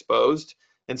edge exposed.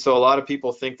 And so a lot of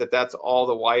people think that that's all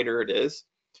the wider it is,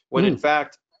 when in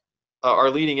fact our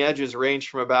leading edges range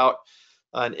from about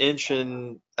 1.5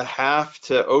 inches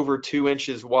to over 2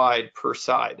 inches wide per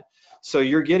side. So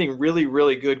you're getting really,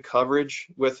 really good coverage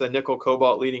with a nickel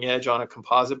cobalt leading edge on a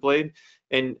composite blade,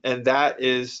 and that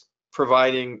is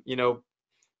providing,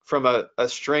 from a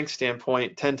strength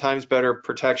standpoint, 10 times better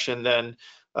protection than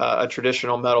a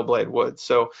traditional metal blade would.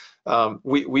 So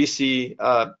we see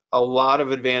a lot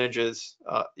of advantages,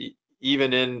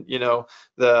 even in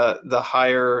the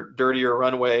higher, dirtier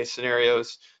runway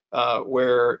scenarios,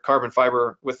 where carbon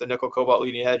fiber with the nickel cobalt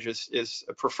leading edge is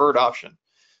a preferred option.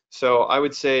 So I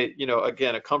would say,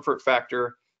 again, a comfort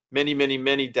factor,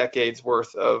 many decades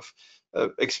worth of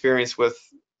experience with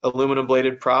aluminum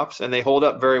bladed props, and they hold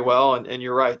up very well. And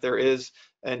you're right, there is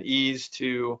an ease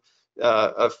to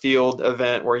a field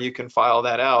event where you can file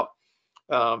that out.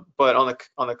 But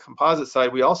on the composite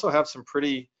side, we also have some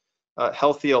pretty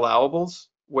healthy allowables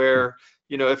where,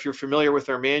 if you're familiar with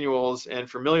our manuals and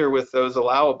familiar with those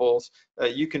allowables,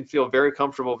 you can feel very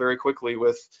comfortable very quickly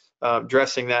with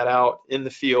dressing that out in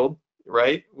the field,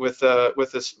 right? With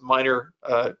this minor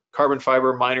carbon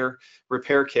fiber minor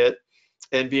repair kit,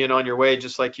 and being on your way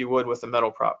just like you would with a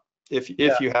metal prop if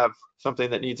you have something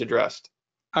that needs addressed.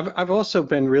 I've also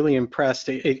been really impressed.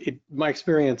 My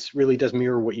experience really does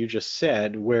mirror what you just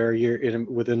said, where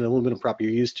with an aluminum prop,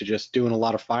 you're used to just doing a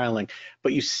lot of filing,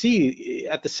 but you see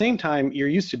at the same time, you're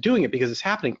used to doing it because it's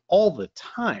happening all the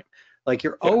time. Like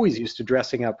you're always used to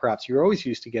dressing out props. You're always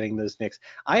used to getting those nicks.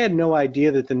 I had no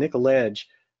idea that the nickel edge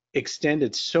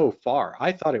extended so far.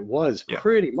 I thought it was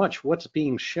pretty much what's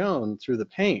being shown through the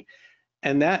paint.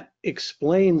 And that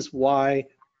explains why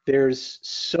there's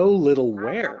so little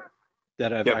wear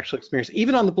that I've actually experienced,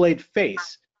 even on the blade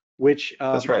face, which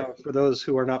That's right. For those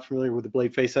who are not familiar with the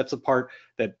blade face, that's the part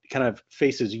that kind of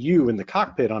faces you in the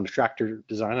cockpit on a tractor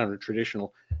design, on a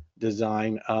traditional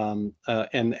design,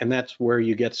 and that's where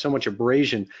you get so much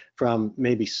abrasion from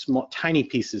maybe small, tiny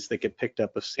pieces that get picked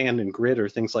up of sand and grit or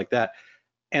things like that.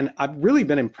 And I've really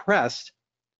been impressed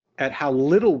at how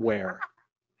little wear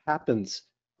happens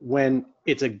when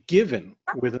it's a given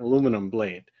with an aluminum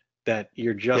blade that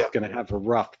you're Yeah. just going to have a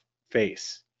rough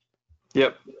face.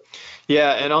 Yep.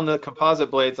 Yeah, and on the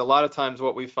composite blades, a lot of times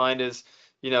what we find is,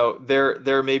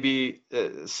 there may be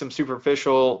some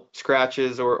superficial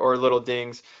scratches or little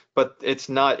dings, but it's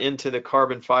not into the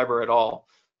carbon fiber at all.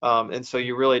 And so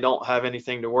you really don't have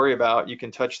anything to worry about. You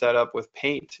can touch that up with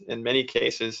paint in many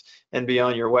cases and be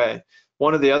on your way.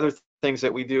 One of the other things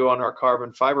that we do on our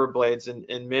carbon fiber blades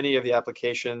in many of the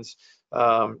applications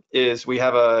is we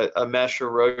have a mesh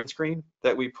erosion screen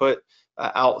that we put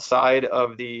outside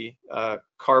of the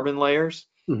carbon layers.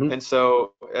 Mm-hmm. And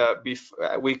so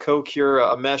we co-cure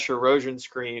a mesh erosion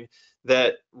screen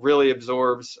that really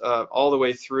absorbs all the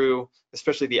way through,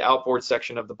 especially the outboard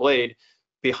section of the blade,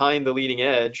 behind the leading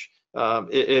edge.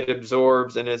 It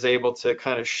absorbs and is able to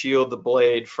kind of shield the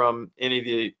blade from any of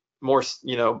the more,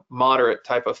 moderate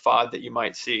type of FOD that you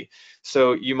might see.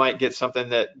 So you might get something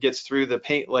that gets through the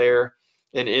paint layer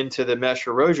and into the mesh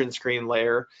erosion screen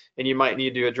layer, and you might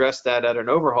need to address that at an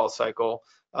overhaul cycle.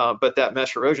 But that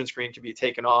mesh erosion screen can be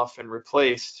taken off and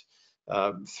replaced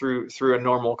through a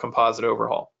normal composite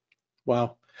overhaul.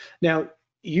 Wow. Now,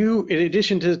 you, in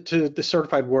addition to the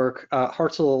certified work,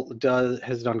 Hartzell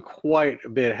has done quite a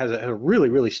bit, has a really,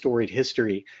 really storied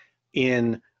history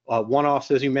in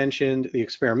one-offs, as you mentioned, the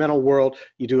experimental world.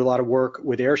 You do a lot of work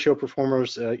with air show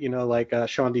performers, like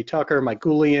Sean D. Tucker, Mike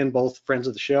Goulian, both friends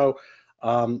of the show.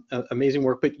 Amazing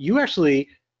work. But you actually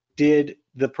did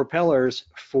the propellers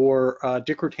for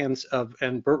Dick Rutan's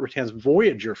and Burt Rutan's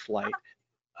Voyager flight.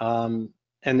 And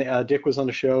Dick was on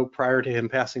the show prior to him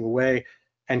passing away.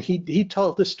 And he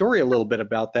told the story a little bit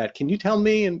about that. Can you tell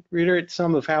me and reiterate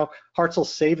some of how Hartzell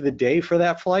saved the day for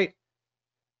that flight?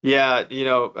 Yeah,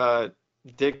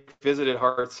 Dick visited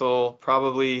Hartzell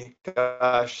probably,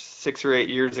 6 or 8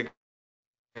 years ago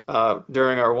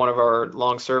during one of our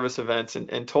long service events,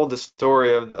 and told the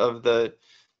story of the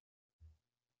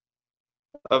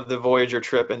Voyager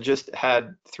trip, and just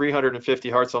had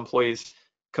 350 Hartzell employees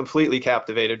completely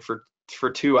captivated for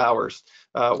 2 hours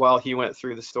while he went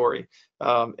through the story.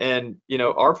 And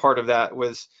our part of that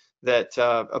was that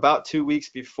about 2 weeks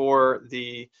before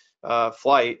the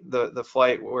flight, the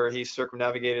flight where he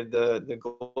circumnavigated the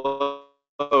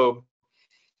globe,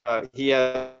 he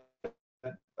had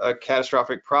a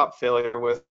catastrophic prop failure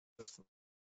with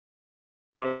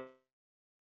our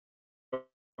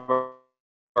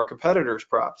competitors'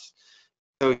 props.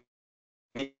 So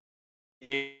he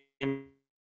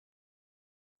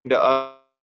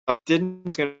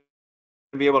didn't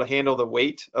be able to handle the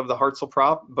weight of the Hartzell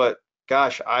prop, but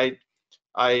gosh, I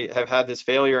have had this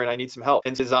failure and I need some help.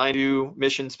 And designed to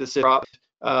mission specific props.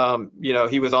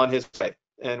 He was on his way,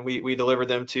 and we delivered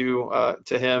them to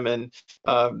him, and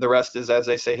the rest is, as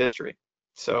they say, history.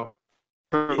 So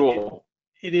cool.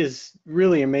 It is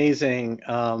really amazing.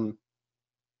 And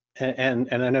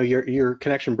I know your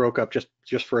connection broke up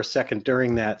just for a second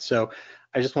during that. So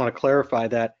I just want to clarify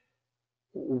that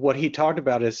what he talked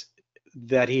about is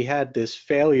that he had this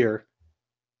failure,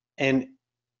 and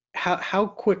how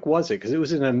quick was it? Because it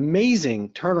was an amazing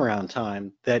turnaround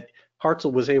time that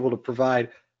Hartzell was able to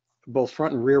provide both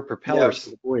front and rear propellers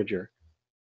to the Voyager.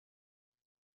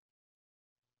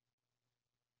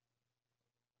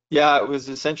 Yeah, it was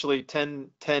essentially 10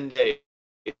 days.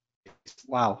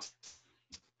 Wow.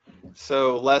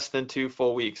 So less than 2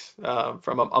 full weeks,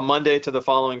 from a Monday to the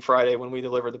following Friday when we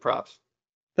delivered the props.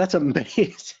 That's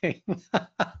amazing.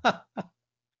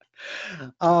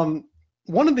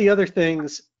 One of the other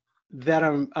things that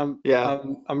I'm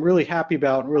really happy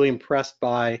about, really impressed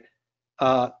by.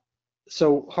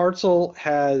 So Hartzell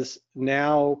has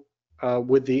now,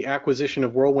 with the acquisition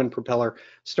of Whirlwind Propeller,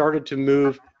 started to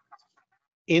move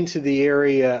into the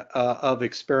area of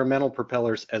experimental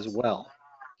propellers as well.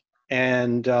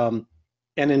 And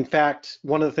in fact,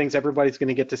 one of the things everybody's going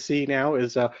to get to see now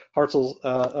is Hartzell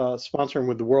sponsoring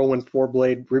with the Whirlwind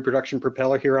 4-blade reproduction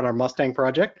propeller here on our Mustang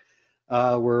project.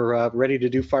 We're ready to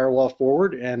do firewall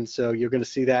forward, and so you're going to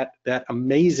see that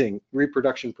amazing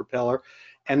reproduction propeller.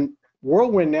 And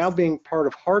Whirlwind now being part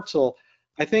of Hartzell,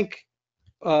 I think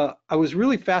I was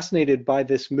really fascinated by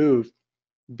this move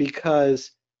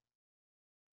because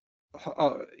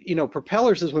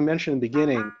propellers, as we mentioned in the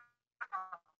beginning,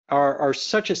 are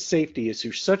such a safety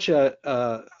issue, such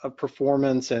a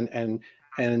performance, and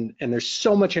there's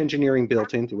so much engineering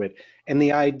built into it. And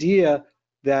the idea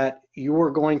that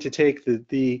you're going to take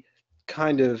the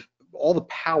kind of all the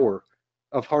power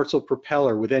of Hartzell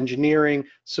Propeller with engineering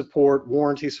support,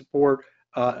 warranty support,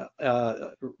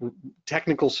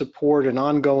 technical support, and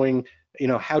ongoing,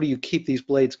 how do you keep these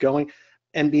blades going?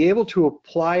 and be able to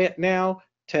apply it now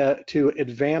to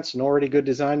advance an already good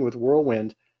design with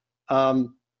Whirlwind.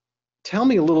 Tell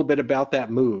me a little bit about that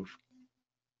move.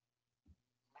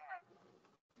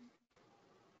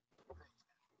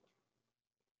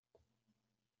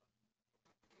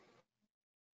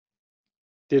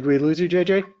 Did we lose you,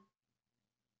 JJ?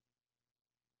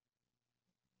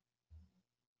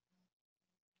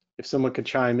 If someone could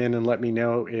chime in and let me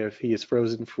know if he is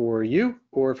frozen for you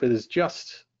or if it is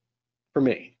just for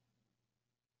me.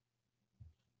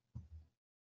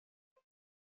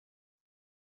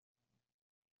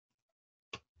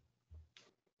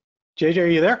 JJ, are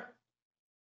you there?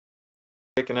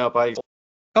 Breaking up.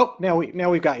 Oh, now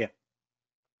we've got you.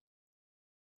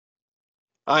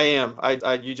 I am.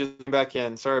 You just came back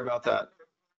in. Sorry about that.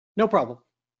 No problem.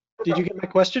 Did you get my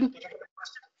question?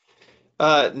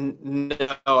 No,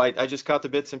 I just caught the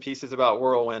bits and pieces about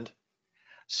Whirlwind.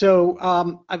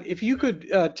 So if you could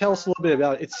tell us a little bit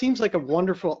about it. It seems like a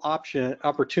wonderful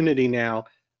opportunity now.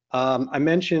 I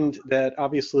mentioned that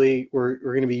obviously we're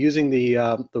going to be using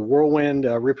the Whirlwind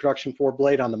reproduction 4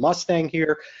 blade on the Mustang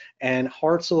here, and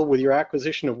Hartzell, with your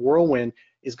acquisition of Whirlwind,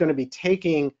 is going to be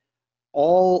taking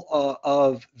all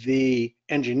of the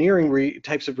engineering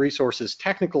types of resources,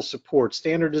 technical support,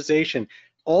 standardization,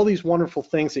 all these wonderful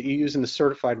things that you use in the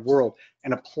certified world,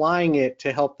 and applying it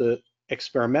to help the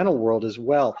experimental world as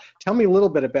well. Tell me a little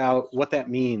bit about what that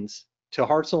means to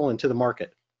Hartzell and to the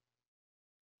market.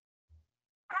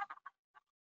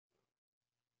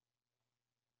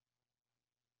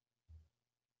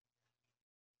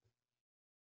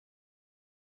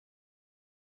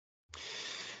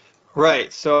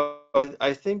 Right. So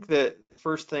I think that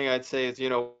first thing I'd say is,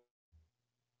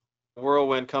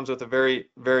 Whirlwind comes with a very,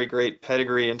 very great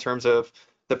pedigree in terms of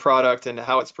the product and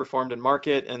how it's performed in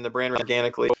market and the brand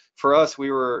organically. For us,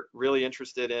 we were really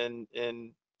interested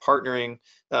in partnering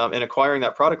and acquiring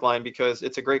that product line because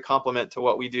it's a great complement to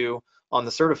what we do on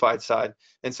the certified side.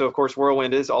 And so, of course,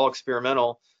 Whirlwind is all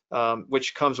experimental,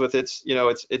 which comes with its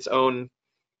own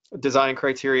design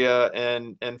criteria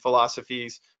and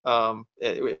philosophies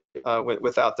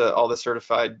without all the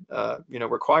certified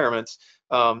requirements.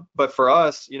 But for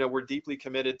us, we're deeply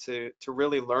committed to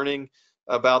really learning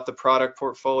about the product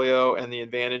portfolio and the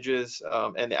advantages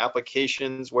and the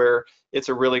applications where it's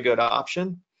a really good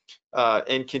option,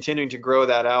 and continuing to grow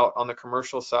that out on the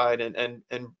commercial side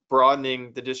and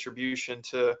broadening the distribution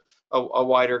to a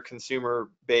wider consumer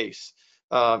base.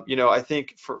 I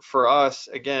think for us,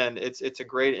 again, it's a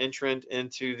great entrant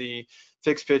into the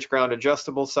fixed pitch ground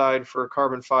adjustable side for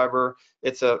carbon fiber.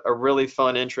 It's a really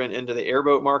fun entrant into the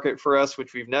airboat market for us,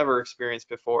 which we've never experienced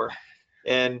before.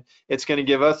 And it's going to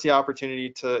give us the opportunity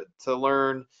to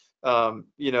learn,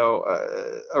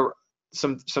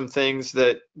 some things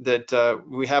that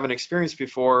we haven't experienced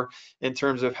before in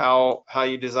terms of how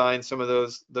you design some of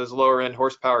those lower end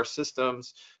horsepower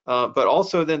systems, but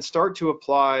also then start to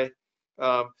apply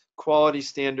quality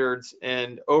standards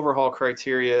and overhaul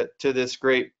criteria to this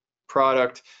great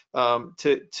product,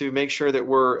 to make sure that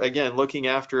we're, again, looking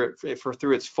after it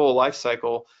through its full life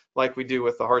cycle, like we do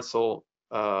with the Hartzell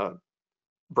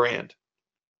brand.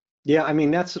 Yeah, I mean,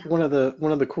 that's one of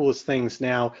the coolest things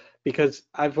now, because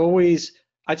I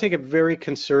take a very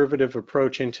conservative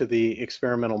approach into the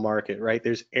experimental market, right?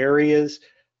 There's areas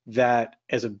that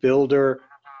as a builder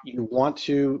you want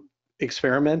to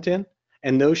experiment in,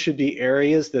 and those should be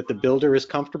areas that the builder is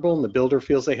comfortable and the builder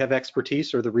feels they have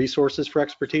expertise or the resources for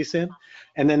expertise in.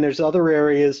 And then there's other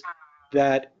areas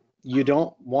that you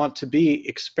don't want to be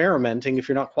experimenting if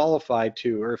you're not qualified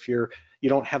to, or if you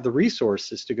don't have the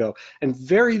resources to go. And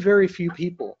very, very few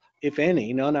people, if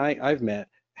any, none I've met,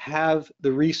 have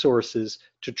the resources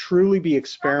to truly be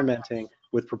experimenting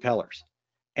with propellers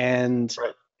and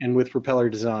Right. and with propeller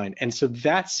design. And so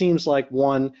that seems like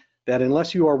one that,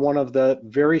 unless you are one of the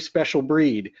very special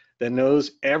breed that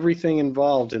knows everything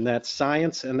involved in that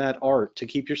science and that art to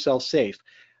keep yourself safe,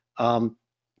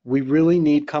 we really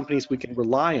need companies we can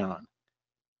rely on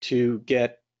to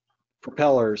get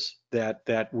propellers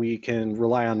that we can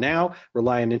rely on now,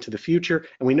 rely on into the future,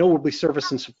 and we know will be service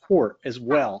and support as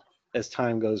well as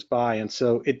time goes by. And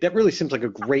so that really seems like a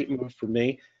great move for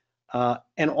me.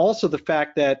 And also the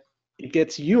fact that it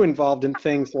gets you involved in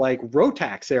things like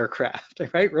Rotax aircraft,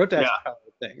 right? Rotax powered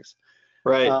things.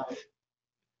 Right.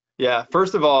 Yeah.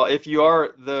 First of all, if you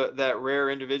are that rare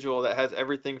individual that has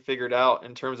everything figured out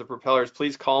in terms of propellers,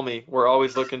 please call me. We're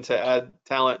always looking to add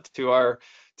talent to our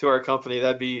company.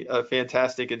 That'd be a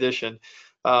fantastic addition.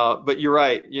 But you're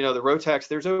right. The Rotax,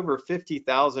 there's over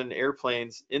 50,000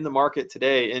 airplanes in the market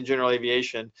today in general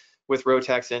aviation with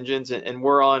Rotax engines, and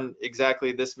we're on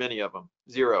exactly this many of them,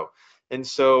 0. And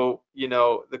so,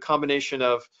 the combination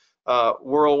of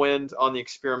Whirlwind on the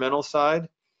experimental side,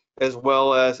 as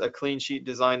well as a clean sheet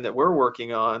design that we're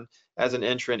working on as an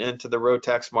entrant into the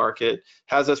Rotax market,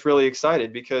 has us really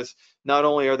excited, because not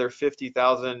only are there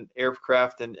 50,000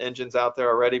 aircraft and engines out there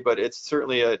already, but it's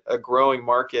certainly a growing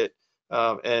market.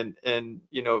 And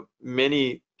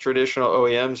many traditional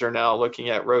OEMs are now looking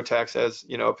at Rotax as,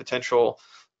 a potential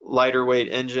lighter weight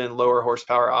engine, lower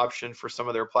horsepower option for some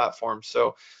of their platforms.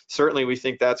 So certainly we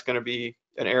think that's going to be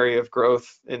an area of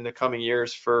growth in the coming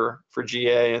years for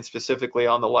GA, and specifically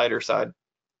on the lighter side.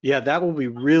 Yeah, that will be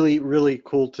really, really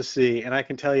cool to see. And I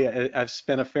can tell you, I've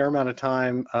spent a fair amount of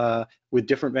time with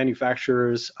different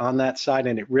manufacturers on that side,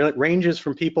 and it really ranges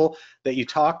from people that you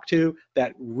talk to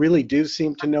that really do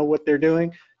seem to know what they're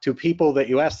doing, to people that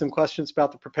you ask them questions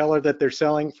about the propeller that they're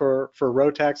selling for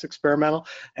Rotax experimental,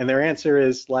 and their answer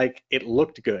is like, it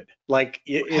looked good. Like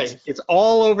it's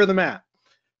all over the map.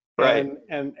 Right.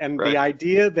 And the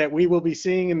idea that we will be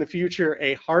seeing in the future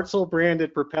a Hartzell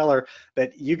branded propeller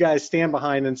that you guys stand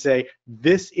behind and say,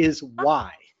 this is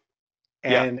why,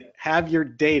 and have your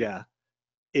data,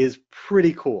 is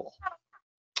pretty cool.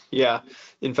 Yeah.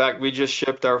 In fact, we just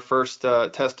shipped our first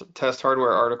test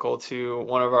hardware article to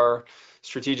one of our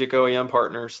strategic OEM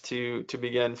partners to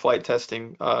begin flight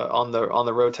testing on the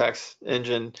Rotax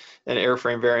engine and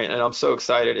airframe variant, and I'm so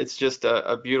excited. It's just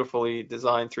a beautifully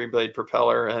designed 3-blade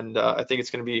propeller, and I think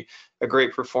it's going to be a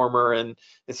great performer, and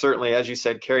certainly, as you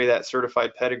said, carry that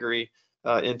certified pedigree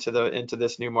into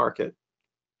this new market.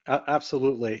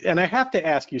 Absolutely. And I have to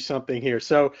ask you something here.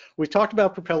 So we've talked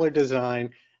about propeller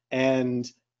design,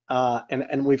 and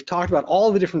we've talked about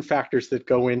all the different factors that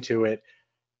go into it.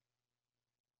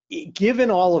 Given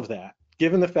all of that,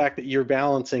 given the fact that you're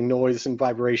balancing noise and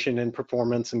vibration and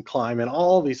performance and climb and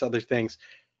all these other things,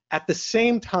 at the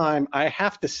same time, I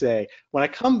have to say, when I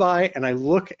come by and I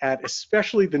look at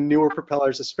especially the newer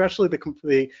propellers, especially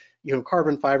the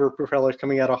carbon fiber propellers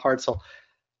coming out of Hartzell,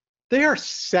 they are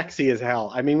sexy as hell.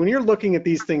 I mean, when you're looking at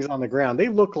these things on the ground, they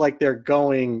look like they're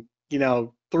going,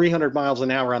 300 miles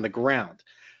an hour on the ground.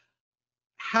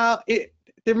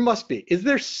 There must be. Is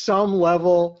there some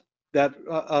level that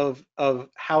of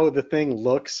how the thing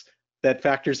looks that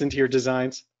factors into your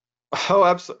designs?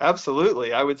 Oh,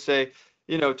 absolutely. I would say,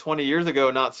 20 years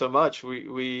ago, not so much.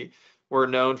 We were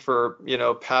known for,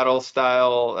 paddle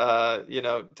style,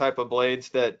 type of blades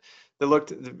that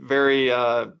looked very,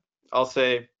 I'll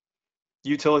say,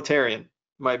 utilitarian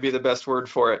might be the best word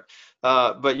for it.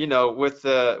 But with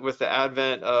the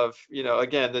advent of,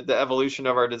 again, the evolution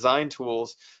of our design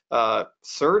tools,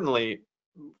 certainly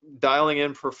dialing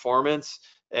in performance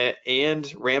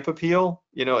and ramp appeal,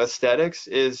 aesthetics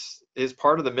is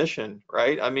part of the mission,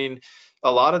 right? I mean,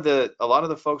 a lot of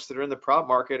the folks that are in the prop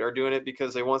market are doing it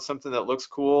because they want something that looks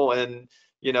cool and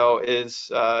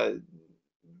is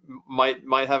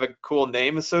might have a cool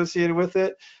name associated with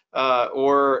it,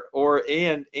 or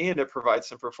it provides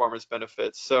some performance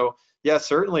benefits. So yeah,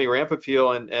 certainly ramp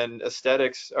appeal and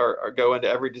aesthetics are go into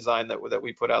every design that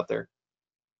we put out there.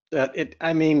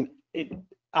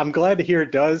 I'm glad to hear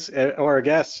it does, or I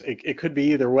guess it could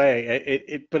be either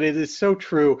way. But it is so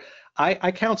true.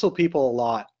 I counsel people a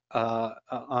lot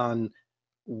on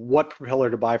what propeller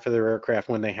to buy for their aircraft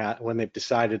when they've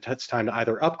decided it's time to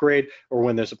either upgrade or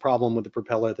when there's a problem with the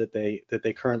propeller that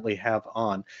they currently have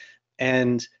on.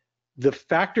 And the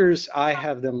factors I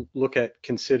have them look at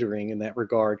considering in that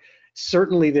regard,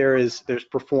 certainly there's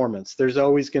performance. There's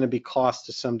always going to be cost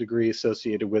to some degree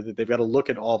associated with it. They've got to look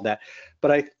at all of that.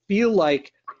 But I feel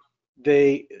like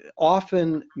they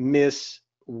often miss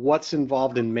what's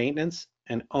involved in maintenance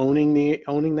and owning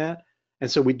that.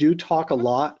 And so we do talk a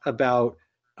lot about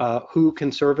who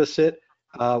can service it.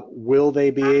 Will they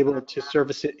be able to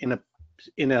service it in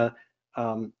a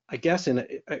I guess in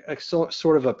a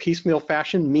sort of a piecemeal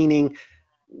fashion, meaning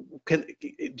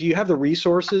do you have the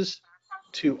resources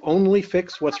to only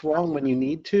fix what's wrong when you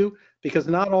need to? Because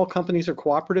not all companies are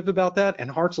cooperative about that, and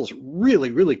Hartzell's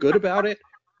really, really good about it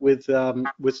with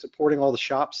supporting all the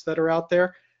shops that are out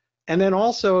there. And then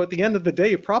also at the end of the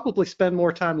day, you probably spend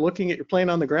more time looking at your plane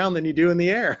on the ground than you do in the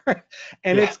air.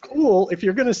 And It's cool if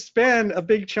you're going to spend a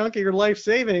big chunk of your life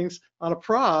savings on a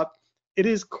prop. It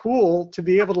is cool to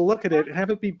be able to look at it and have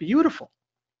it be beautiful.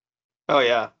 Oh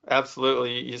yeah,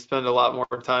 absolutely. You spend a lot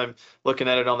more time looking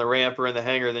at it on the ramp or in the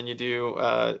hangar than you do,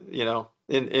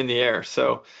 in the air.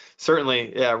 So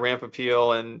certainly, yeah, ramp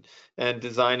appeal and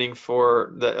designing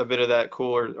for a bit of that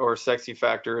cool or sexy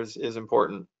factor is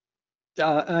important.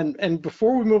 And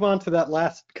before we move on to that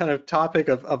last kind of topic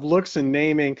of looks and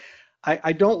naming,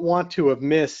 I don't want to have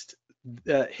missed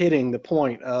hitting the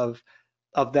point of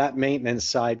of that maintenance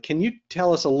side. Can you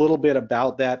tell us a little bit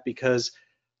about that? Because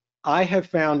I have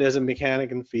found as a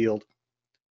mechanic in the field,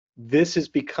 this is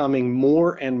becoming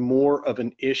more and more of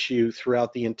an issue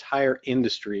throughout the entire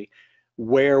industry,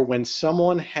 where when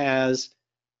someone has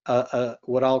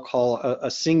what I'll call a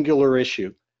singular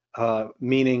issue,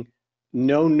 meaning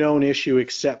no known issue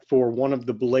except for one of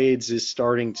the blades is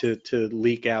starting to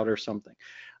leak out or something.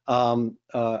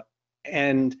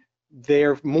 And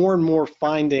they're more and more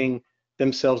finding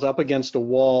themselves up against a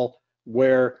wall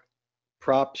where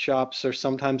prop shops are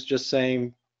sometimes just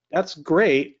saying, that's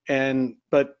great,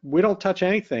 but we don't touch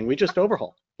anything. We just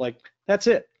overhaul. Like, that's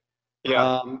it.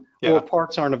 Yeah. Or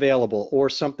parts aren't available or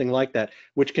something like that,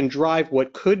 which can drive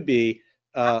what could be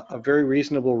a very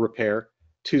reasonable repair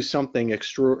to something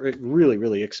really,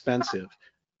 really expensive.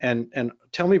 And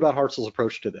tell me about Hartzell's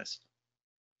approach to this.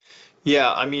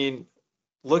 Yeah, I mean,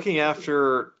 looking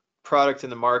after product in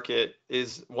the market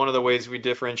is one of the ways we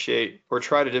differentiate or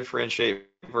try to differentiate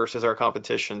versus our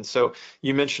competition. So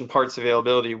you mentioned parts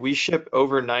availability. We ship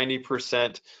over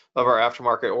 90% of our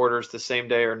aftermarket orders the same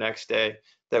day or next day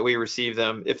that we receive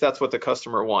them, if that's what the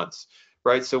customer wants,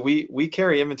 right? So we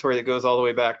carry inventory that goes all the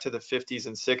way back to the 50s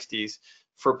and 60s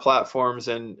for platforms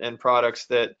and products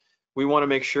that we want to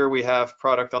make sure we have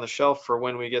product on the shelf for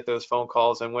when we get those phone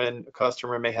calls and when a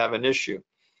customer may have an issue.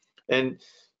 And,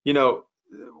 you know,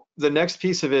 the next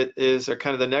piece of it is, or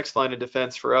kind of the next line of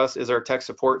defense for us, is our tech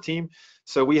support team.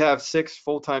 So we have 6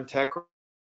 full-time tech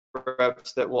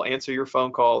reps that will answer your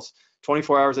phone calls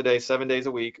 24 hours a day, 7 days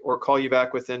a week, or call you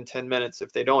back within 10 minutes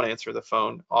if they don't answer the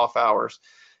phone off hours.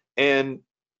 And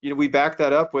we back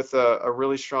that up with a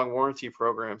really strong warranty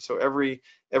program. So every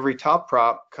top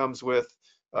prop comes with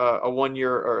a 1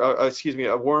 year, or excuse me,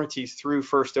 a warranty through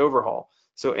first overhaul.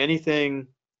 So anything,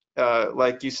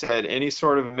 like you said, any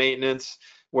sort of maintenance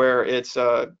where it's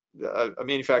a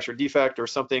manufacturer defect or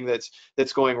something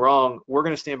that's going wrong, we're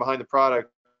going to stand behind the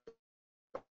product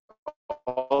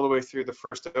all the way through the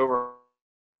first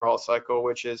overhaul cycle,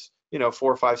 which is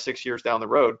 4, 5, 6 years down the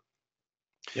road.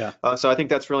 Yeah. So I think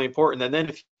that's really important. And then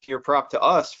if you're prop to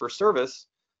us for service,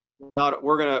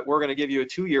 we're gonna give you a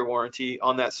 2-year warranty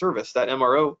on that service, that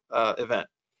MRO event.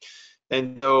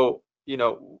 And so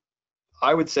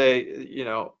I would say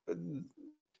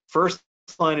first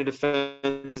line of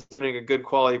defense is putting a good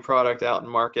quality product out in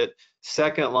market.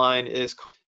 Second line is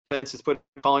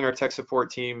calling our tech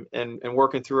support team and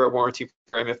working through our warranty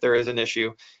program if there is an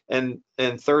issue. And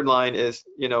third line is,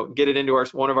 get it into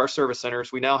one of our service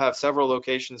centers. We now have several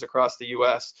locations across the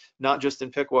US, not just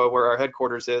in Piqua where our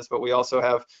headquarters is, but we also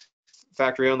have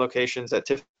factory-owned locations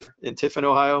in Tiffin,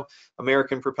 Ohio,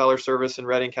 American Propeller Service in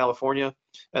Redding, California,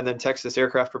 and then Texas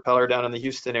Aircraft Propeller down in the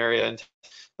Houston area.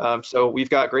 And so we've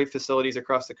got great facilities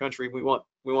across the country. We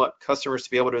want customers to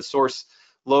be able to source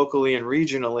locally and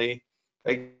regionally,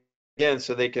 again,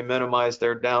 so they can minimize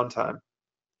their downtime.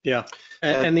 Yeah,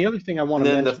 and the other thing I want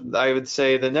to mention, I would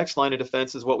say the next line of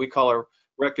defense is what we call our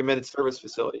recommended service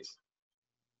facilities.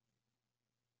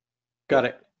 Got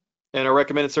it. And our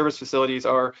recommended service facilities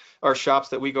are shops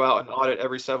that we go out and audit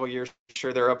every several years to make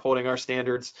sure they're upholding our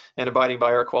standards and abiding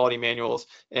by our quality manuals,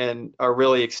 and are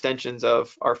really extensions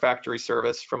of our factory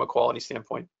service from a quality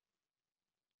standpoint.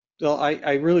 Well,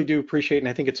 I really do appreciate, and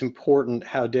I think it's important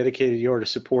how dedicated you are to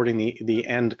supporting the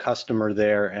end customer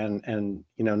there, and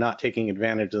not taking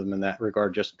advantage of them in that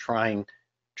regard, just trying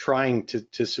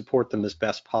to support them as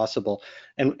best possible.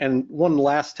 And one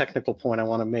last technical point I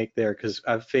want to make there, because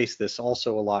I've faced this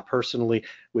also a lot personally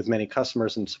with many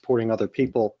customers and supporting other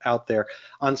people out there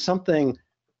on something,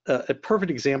 a perfect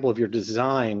example of your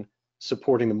design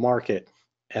supporting the market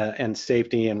and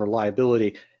safety and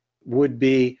reliability would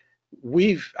be,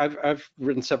 I've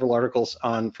written several articles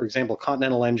on, for example,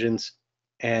 Continental engines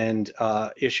and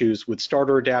issues with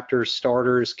starter adapters,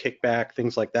 starters, kickback,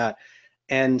 things like that.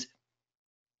 And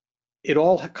it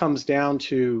all comes down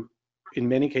to, in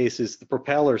many cases, the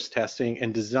propellers testing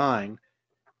and design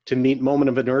to meet moment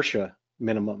of inertia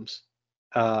minimums.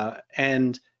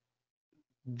 And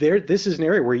this is an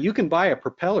area where you can buy a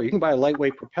propeller, you can buy a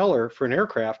lightweight propeller for an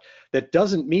aircraft that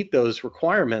doesn't meet those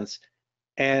requirements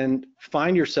and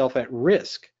find yourself at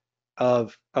risk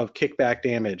of kickback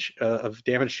damage, of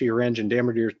damage to your engine,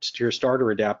 damage to your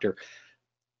starter adapter.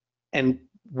 And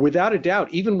without a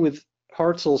doubt, even with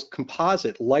Hartzell's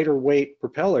composite lighter weight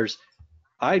propellers,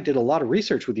 I did a lot of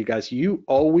research with you guys. You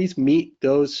always meet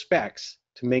those specs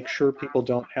to make sure people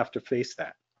don't have to face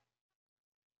that.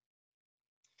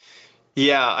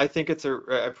 Yeah, I think I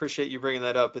appreciate you bringing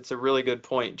that up. It's a really good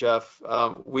point, Jeff.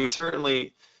 We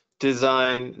certainly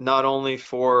design not only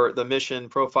for the mission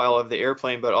profile of the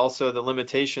airplane, but also the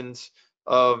limitations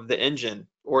of the engine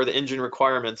or the engine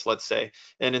requirements, let's say.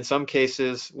 And in some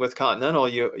cases with Continental,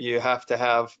 you have to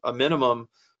have a minimum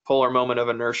polar moment of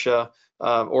inertia,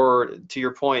 or to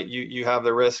your point, you have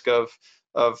the risk of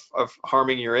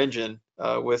harming your engine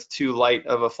with too light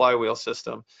of a flywheel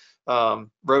system.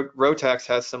 Rotax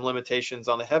has some limitations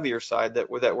on the heavier side that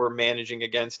we're managing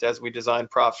against as we design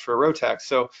props for Rotax.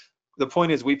 So the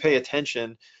point is we pay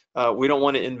attention. We don't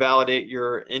want to invalidate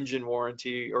your engine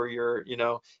warranty or your,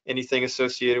 anything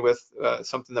associated with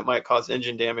something that might cause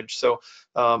engine damage. So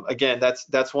again,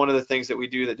 that's one of the things that we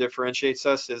do that differentiates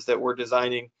us, is that we're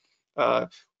designing,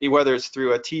 whether it's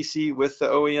through a TC with the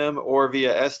OEM or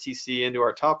via STC into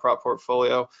our top prop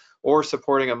portfolio, or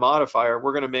supporting a modifier,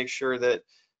 we're going to make sure that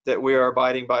we are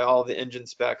abiding by all the engine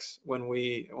specs when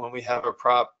we have a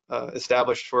prop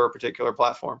established for a particular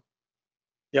platform.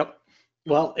 Yep.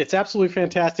 Well, it's absolutely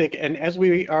fantastic. And as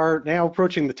we are now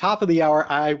approaching the top of the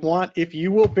hour, I want, if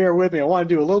you will bear with me, I want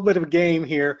to do a little bit of a game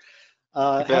here,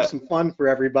 have some fun for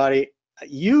everybody.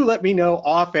 You let me know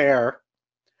off air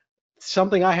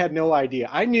something I had no idea.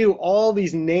 I knew all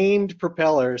these named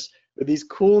propellers with these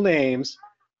cool names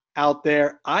out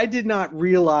there. I did not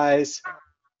realize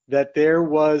that there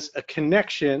was a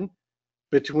connection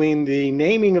between the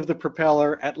naming of the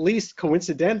propeller, at least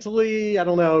coincidentally. I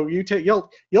don't know.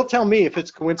 You'll tell me if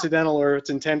it's coincidental or it's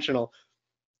intentional.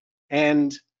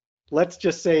 And let's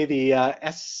just say the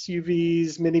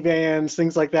SUVs, minivans,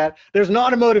 things like that. There's an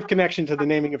automotive connection to the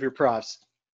naming of your props.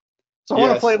 So I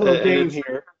want to play a little game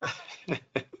here.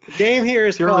 The game here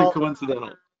is purely called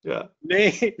coincidental. Yeah.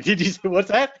 Did you say what's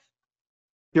that?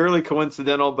 Purely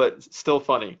coincidental, but still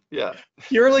funny. Yeah.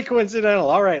 Purely coincidental.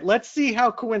 All right, let's see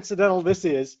how coincidental this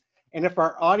is, and if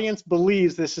our audience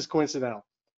believes this is coincidental.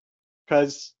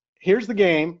 Because here's the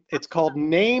game. It's called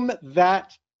Name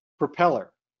That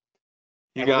Propeller.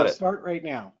 You got it. Start right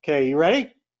now. Okay, you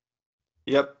ready?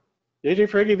 Yep. JJ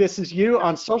Frigge, this is you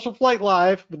on SocialFlight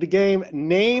Live with the game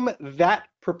Name That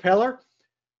Propeller.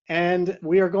 And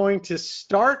we are going to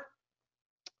start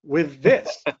with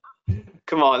this.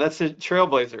 Come on, that's a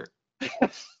Trailblazer.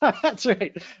 That's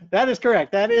right. That is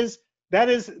correct. That is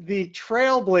the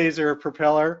Trailblazer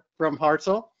propeller from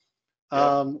Hartzell.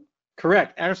 Yep.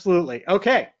 Correct. Absolutely.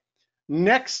 Okay.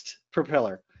 Next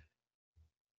propeller.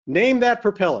 Name that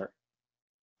propeller.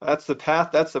 That's the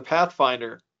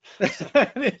Pathfinder.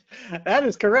 That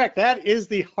is correct. That is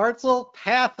the Hartzell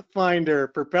Pathfinder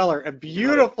propeller. A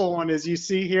beautiful one, as you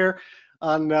see here.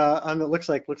 On it looks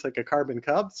like a carbon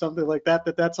cub, something like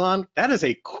that's on. That is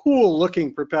a cool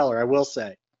looking propeller, I will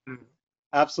say.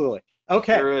 Absolutely.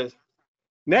 Okay. There is.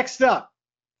 Next up,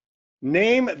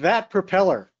 name that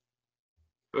propeller.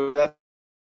 That's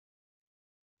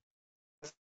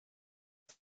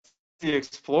the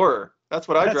Explorer. That's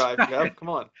what I drive, right. Jeff. Come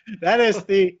on. That is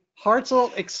the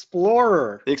Hartzell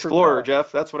Explorer. The Explorer, propeller.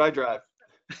 Jeff. That's what I drive.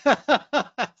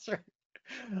 That's right.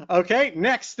 Okay.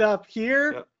 Next up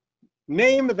here. Yep.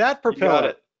 Name that propeller. You got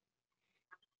it.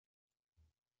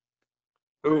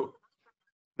 Ooh,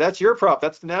 that's your prop.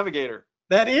 That's the Navigator.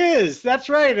 That's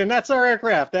right, and that's our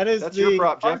aircraft. That's your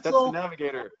prop, Jeff. That's the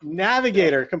Navigator.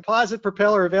 Navigator, composite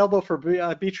propeller available for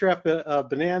Beechcraft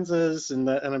Bonanzas and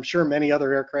I'm sure many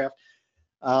other aircraft.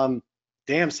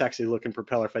 Damn sexy looking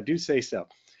propeller, if I do say so.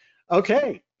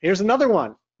 Okay, here's another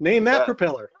one. Name that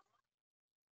propeller.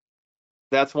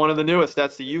 That's one of the newest.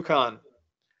 That's the Yukon.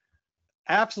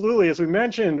 Absolutely, as we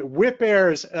mentioned,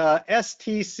 Wipaire's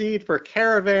STC for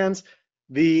caravans.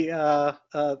 The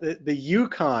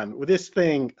Yukon with this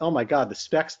thing, oh my God, the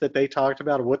specs that they talked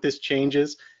about of what this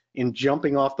changes in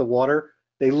jumping off the water,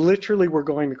 they literally were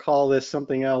going to call this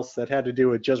something else that had to do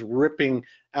with just ripping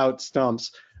out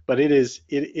stumps, but it is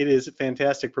a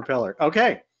fantastic propeller.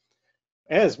 Okay,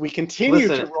 as we continue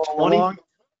to roll along.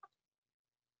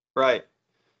 Right.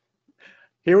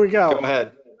 Here we go. Go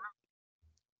ahead.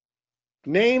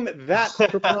 Name that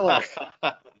propeller.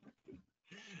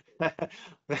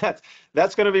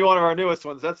 That's going to be one of our newest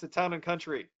ones. That's the Town and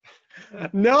Country.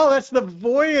 No, that's the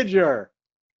Voyager.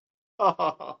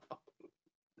 Oh,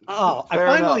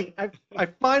 I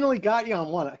finally got you on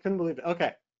one. I couldn't believe it.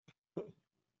 Okay,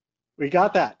 we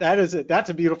got that. That's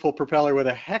a beautiful propeller with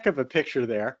a heck of a picture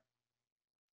there.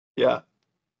 Yeah.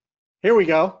 Here we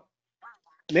go.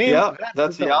 Name. Yeah,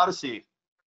 that's the Odyssey.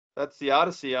 That's the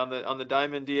Odyssey on the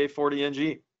Diamond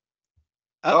DA40NG.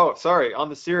 Oh, sorry, on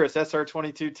the Cirrus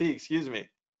SR22T, excuse me.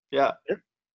 Yeah.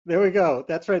 There we go.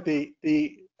 That's right.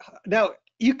 Now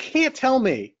you can't tell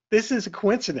me this is a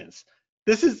coincidence.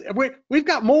 We've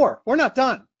got more. We're not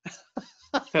done.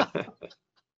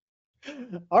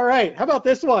 All right. How about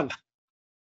this one?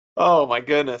 Oh my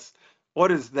goodness.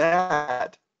 What is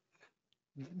that?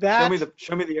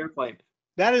 Show me the airplane.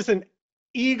 That is an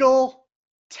Eagle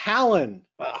Talon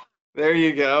Ah, there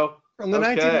you go. from the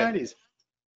Okay, 1990s.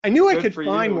 I knew I good could for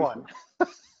find you. one.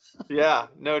 Yeah,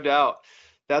 no doubt.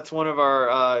 That's one of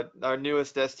our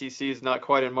newest STCs, not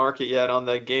quite in market yet, on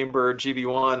the Gamebird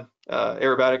GB1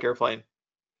 aerobatic airplane.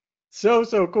 So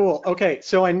cool. Okay,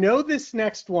 so I know this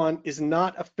next one is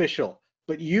not official,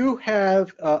 but you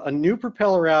have a new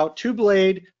propeller out,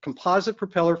 two-blade composite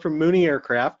propeller from Mooney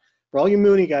Aircraft. For all you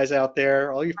Mooney guys out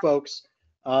there, all you folks,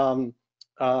 um,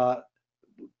 uh,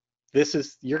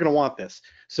 you're going to want this.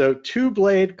 So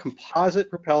two-blade composite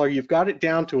propeller. You've got it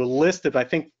down to a list of I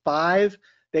think 5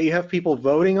 that you have people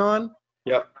voting on,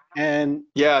 Yep. and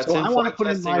Yeah, it's so in I want to flight put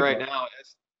in testing my right vote. now.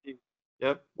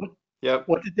 Yep. What, Yep.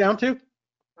 what's it down to?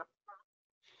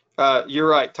 You're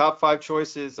right. Top 5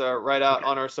 choices are right out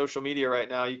on our social media right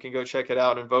now. You can go check it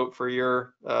out and vote for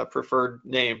your preferred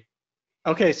name.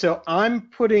 Okay, so I'm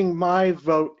putting my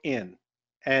vote in,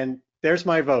 and there's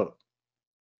my vote.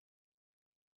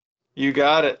 You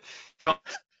got it.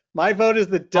 My vote is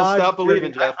the Don't Dodge stop Journey.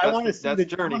 believing, Jeff. I want to see That's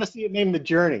I want Journey. to see it named the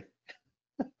Journey.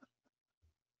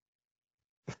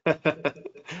 I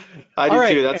All do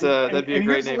right, too. and That'd be a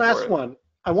great here's the name for last it. one.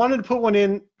 I wanted to put one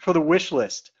in for the wish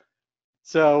list.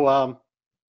 So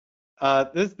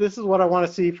this is what I want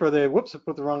to see for the. Whoops, I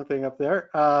put the wrong thing up there.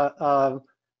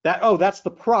 That's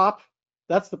the prop.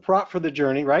 That's the prop for the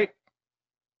Journey, right?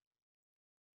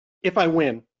 If I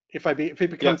win, if it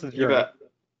becomes Yep, the you Journey. bet.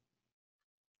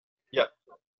 Yep,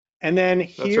 And then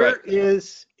that's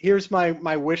right. here's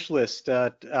my wish list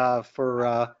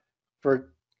for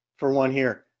one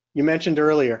here. You mentioned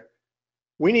earlier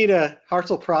we need a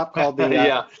Hartzell prop called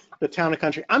Yeah, the Town and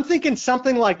Country. I'm thinking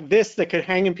something like this that could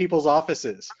hang in people's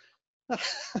offices.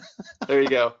 there you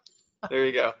go. There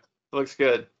you go. Looks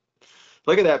good.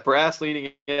 Look at that brass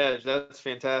leading edge. That's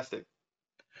fantastic.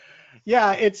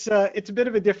 Yeah, it's a bit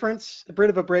of a difference, a bit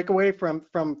of a breakaway from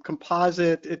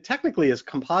composite. It technically is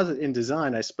composite in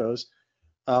design, I suppose.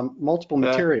 Multiple Yeah,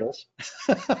 materials.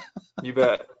 you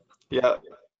bet. Yeah,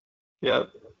 yeah.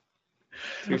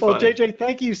 Too Well, funny. JJ,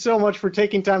 thank you so much for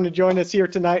taking time to join us here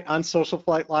tonight on Social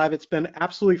Flight Live. It's been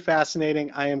absolutely fascinating.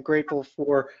 I am grateful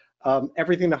for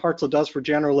everything that Hartzell does for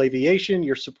general aviation,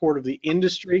 your support of the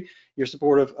industry, your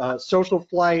support of Social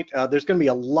Flight. There's going to be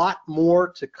a lot more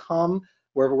to come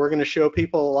where we're going to show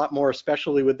people a lot more,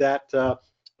 especially with that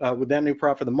new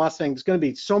prop for the Mustang. There's going to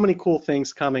be so many cool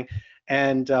things coming.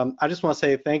 And I just want to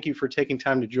say thank you for taking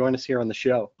time to join us here on the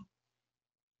show.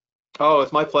 Oh,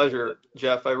 it's my pleasure,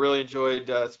 Jeff. I really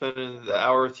enjoyed spending the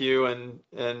hour with you,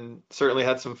 and certainly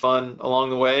had some fun along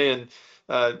the way, and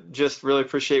just really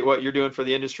appreciate what you're doing for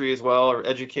the industry as well, or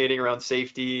educating around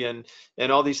safety and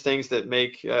all these things that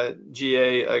make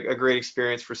GA a great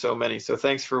experience for so many. So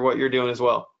thanks for what you're doing as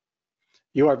well.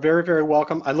 You are very, very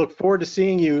welcome. I look forward to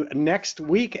seeing you next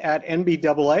week at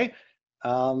NBAA.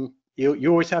 You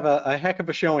always have a heck of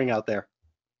a showing out there.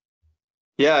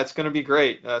 Yeah, it's going to be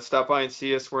great. Stop by and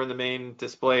see us. We're in the main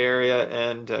display area,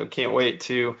 and can't wait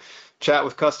to chat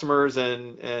with customers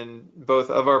and both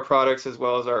of our products as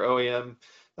well as our OEM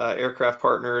aircraft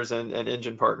partners and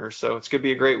engine partners. So it's going to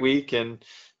be a great week, and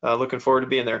looking forward to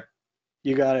being there.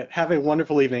 You got it. Have a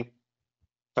wonderful evening.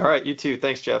 All right, you too.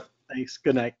 Thanks, Jeff. Thanks.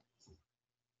 Good night.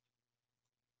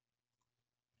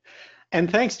 And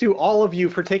thanks to all of you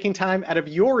for taking time out of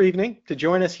your evening to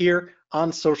join us here on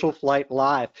Social Flight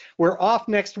Live. We're off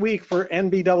next week for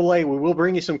NBAA. We will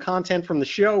bring you some content from the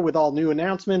show with all new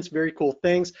announcements, very cool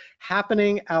things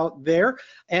happening out there.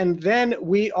 And then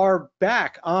we are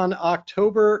back on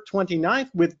October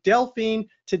 29th with Delphine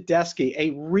Tedeschi,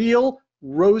 a real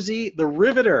Rosie the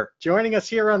Riveter, joining us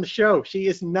here on the show. She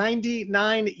is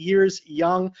 99 years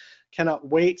young. Cannot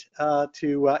wait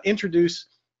to introduce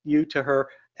you to her.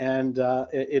 And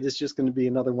it is just going to be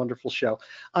another wonderful show.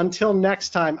 Until next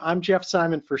time, I'm Jeff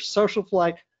Simon for Social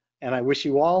Flight, and I wish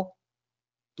you all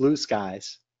blue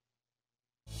skies.